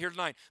things that are in here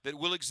tonight that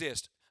will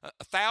exist.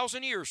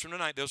 1,000 years from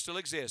tonight, they'll still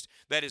exist.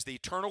 That is the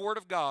eternal Word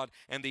of God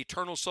and the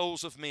eternal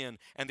souls of men.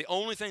 And the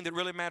only thing that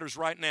really matters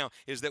right now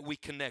is that we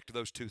connect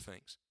those two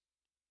things.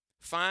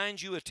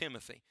 Find you a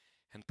Timothy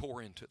and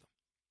pour into them.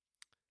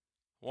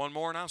 One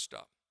more and I'll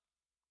stop.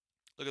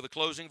 Look at the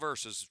closing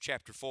verses of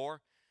chapter 4.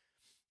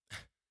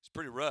 It's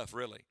pretty rough,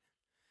 really.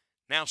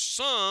 Now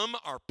some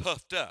are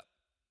puffed up,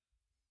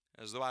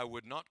 as though I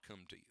would not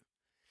come to you.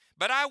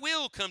 But I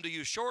will come to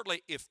you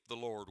shortly, if the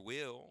Lord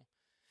will.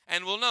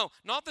 And will know,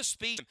 not the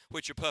speech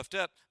which are puffed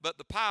up, but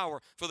the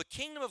power. For the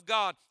kingdom of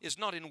God is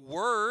not in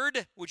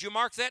word. Would you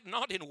mark that?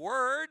 Not in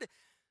word,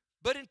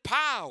 but in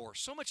power.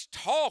 So much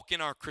talk in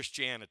our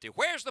Christianity.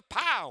 Where's the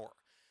power?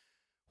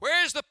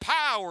 Where's the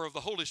power of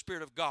the Holy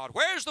Spirit of God?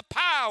 Where's the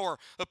power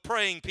of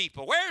praying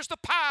people? Where's the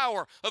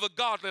power of a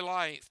godly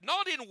life?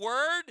 Not in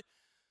word,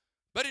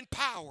 but in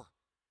power.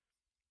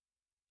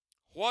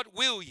 What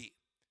will ye?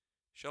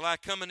 Shall I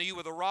come unto you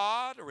with a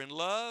rod, or in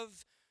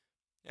love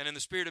and in the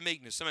spirit of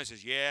meekness? Somebody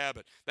says, yeah,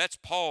 but that's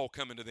Paul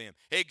coming to them.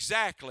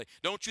 Exactly.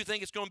 Don't you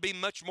think it's going to be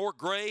much more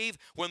grave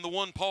when the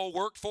one Paul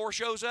worked for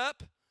shows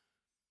up?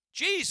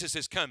 Jesus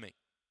is coming.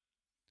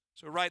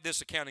 So write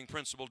this accounting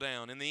principle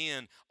down. In the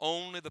end,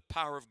 only the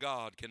power of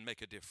God can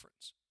make a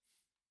difference.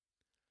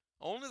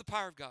 Only the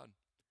power of God.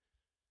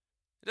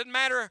 It doesn't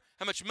matter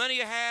how much money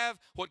you have,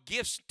 what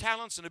gifts,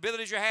 talents, and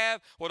abilities you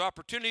have, what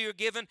opportunity you're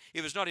given.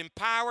 If it's not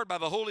empowered by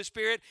the Holy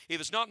Spirit, if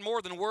it's not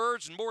more than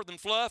words and more than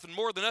fluff and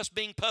more than us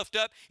being puffed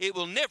up, it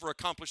will never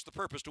accomplish the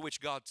purpose to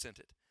which God sent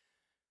it.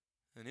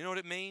 And you know what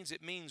it means?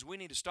 It means we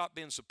need to stop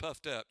being so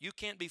puffed up. You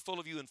can't be full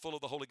of you and full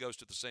of the Holy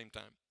Ghost at the same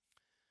time.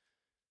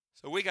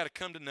 So we got to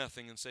come to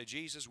nothing and say,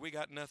 Jesus, we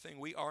got nothing,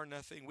 we are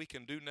nothing, we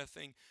can do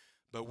nothing.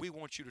 But we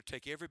want you to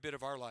take every bit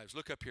of our lives.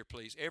 Look up here,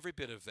 please. Every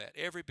bit of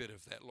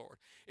that, Lord.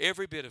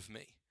 Every bit of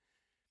me.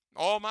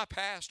 All my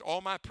past, all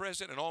my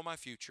present, and all my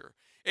future.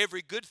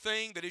 Every good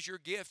thing that is your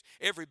gift,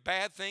 every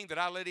bad thing that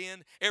I let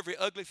in, every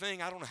ugly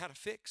thing I don't know how to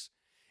fix.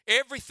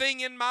 Everything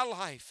in my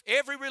life,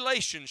 every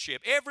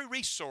relationship, every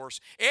resource,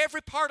 every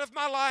part of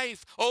my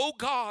life. Oh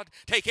God,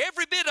 take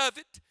every bit of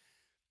it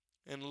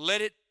and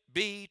let it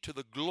be to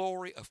the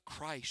glory of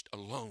Christ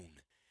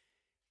alone,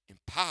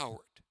 empowered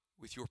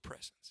with your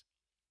presence.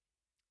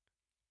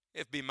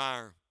 F.B.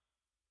 Meyer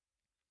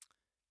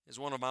is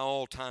one of my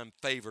all-time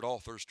favorite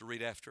authors to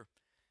read after.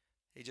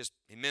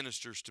 He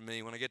ministers to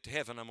me. When I get to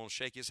heaven, I'm going to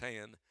shake his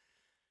hand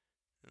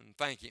and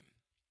thank him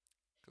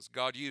because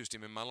God used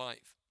him in my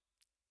life.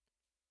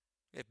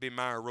 F.B.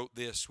 Meyer wrote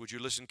this. Would you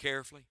listen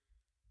carefully?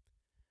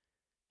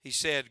 He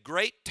said,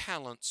 "Great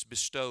talents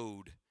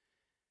bestowed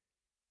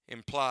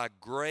imply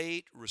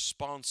great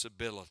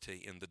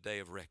responsibility in the day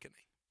of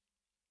reckoning."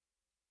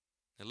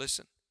 Now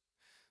listen.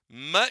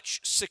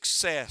 Much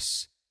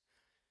success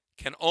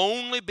can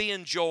only be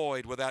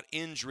enjoyed without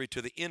injury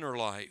to the inner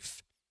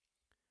life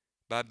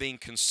by being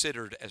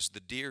considered as the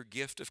dear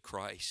gift of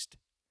Christ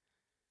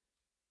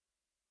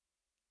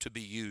to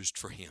be used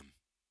for Him.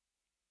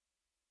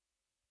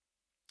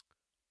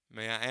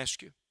 May I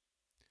ask you,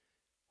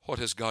 what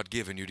has God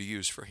given you to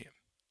use for Him?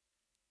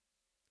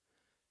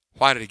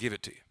 Why did He give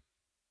it to you?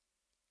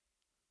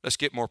 Let's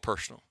get more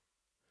personal.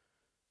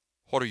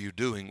 What are you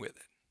doing with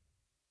it?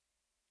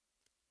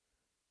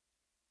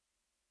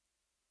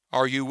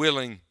 Are you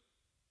willing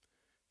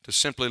to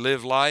simply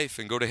live life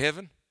and go to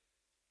heaven?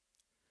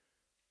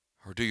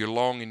 Or do you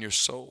long in your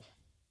soul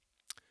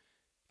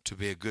to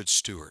be a good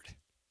steward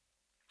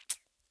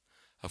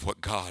of what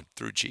God,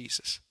 through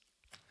Jesus,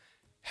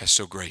 has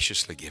so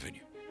graciously given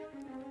you?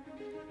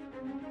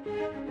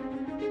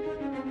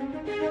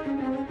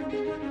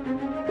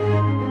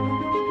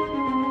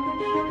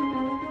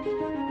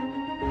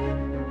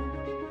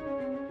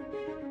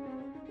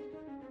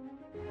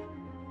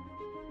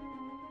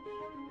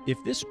 If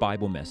this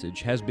Bible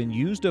message has been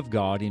used of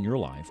God in your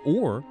life,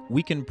 or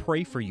we can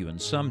pray for you in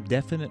some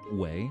definite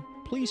way,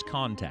 please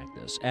contact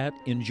us at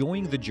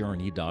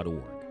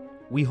enjoyingthejourney.org.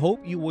 We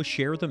hope you will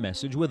share the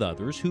message with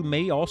others who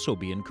may also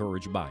be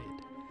encouraged by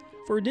it.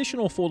 For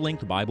additional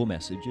full-length Bible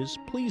messages,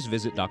 please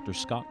visit Dr.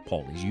 Scott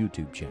Pauley's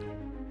YouTube channel.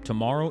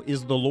 Tomorrow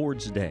is the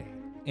Lord's Day,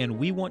 and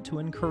we want to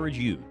encourage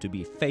you to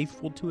be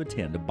faithful to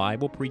attend a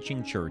Bible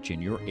preaching church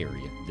in your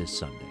area this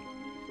Sunday.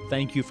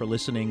 Thank you for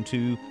listening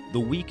to the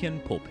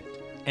Weekend Pulpit.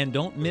 And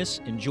don't miss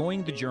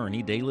Enjoying the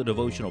Journey Daily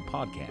Devotional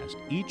Podcast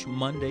each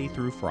Monday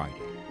through Friday.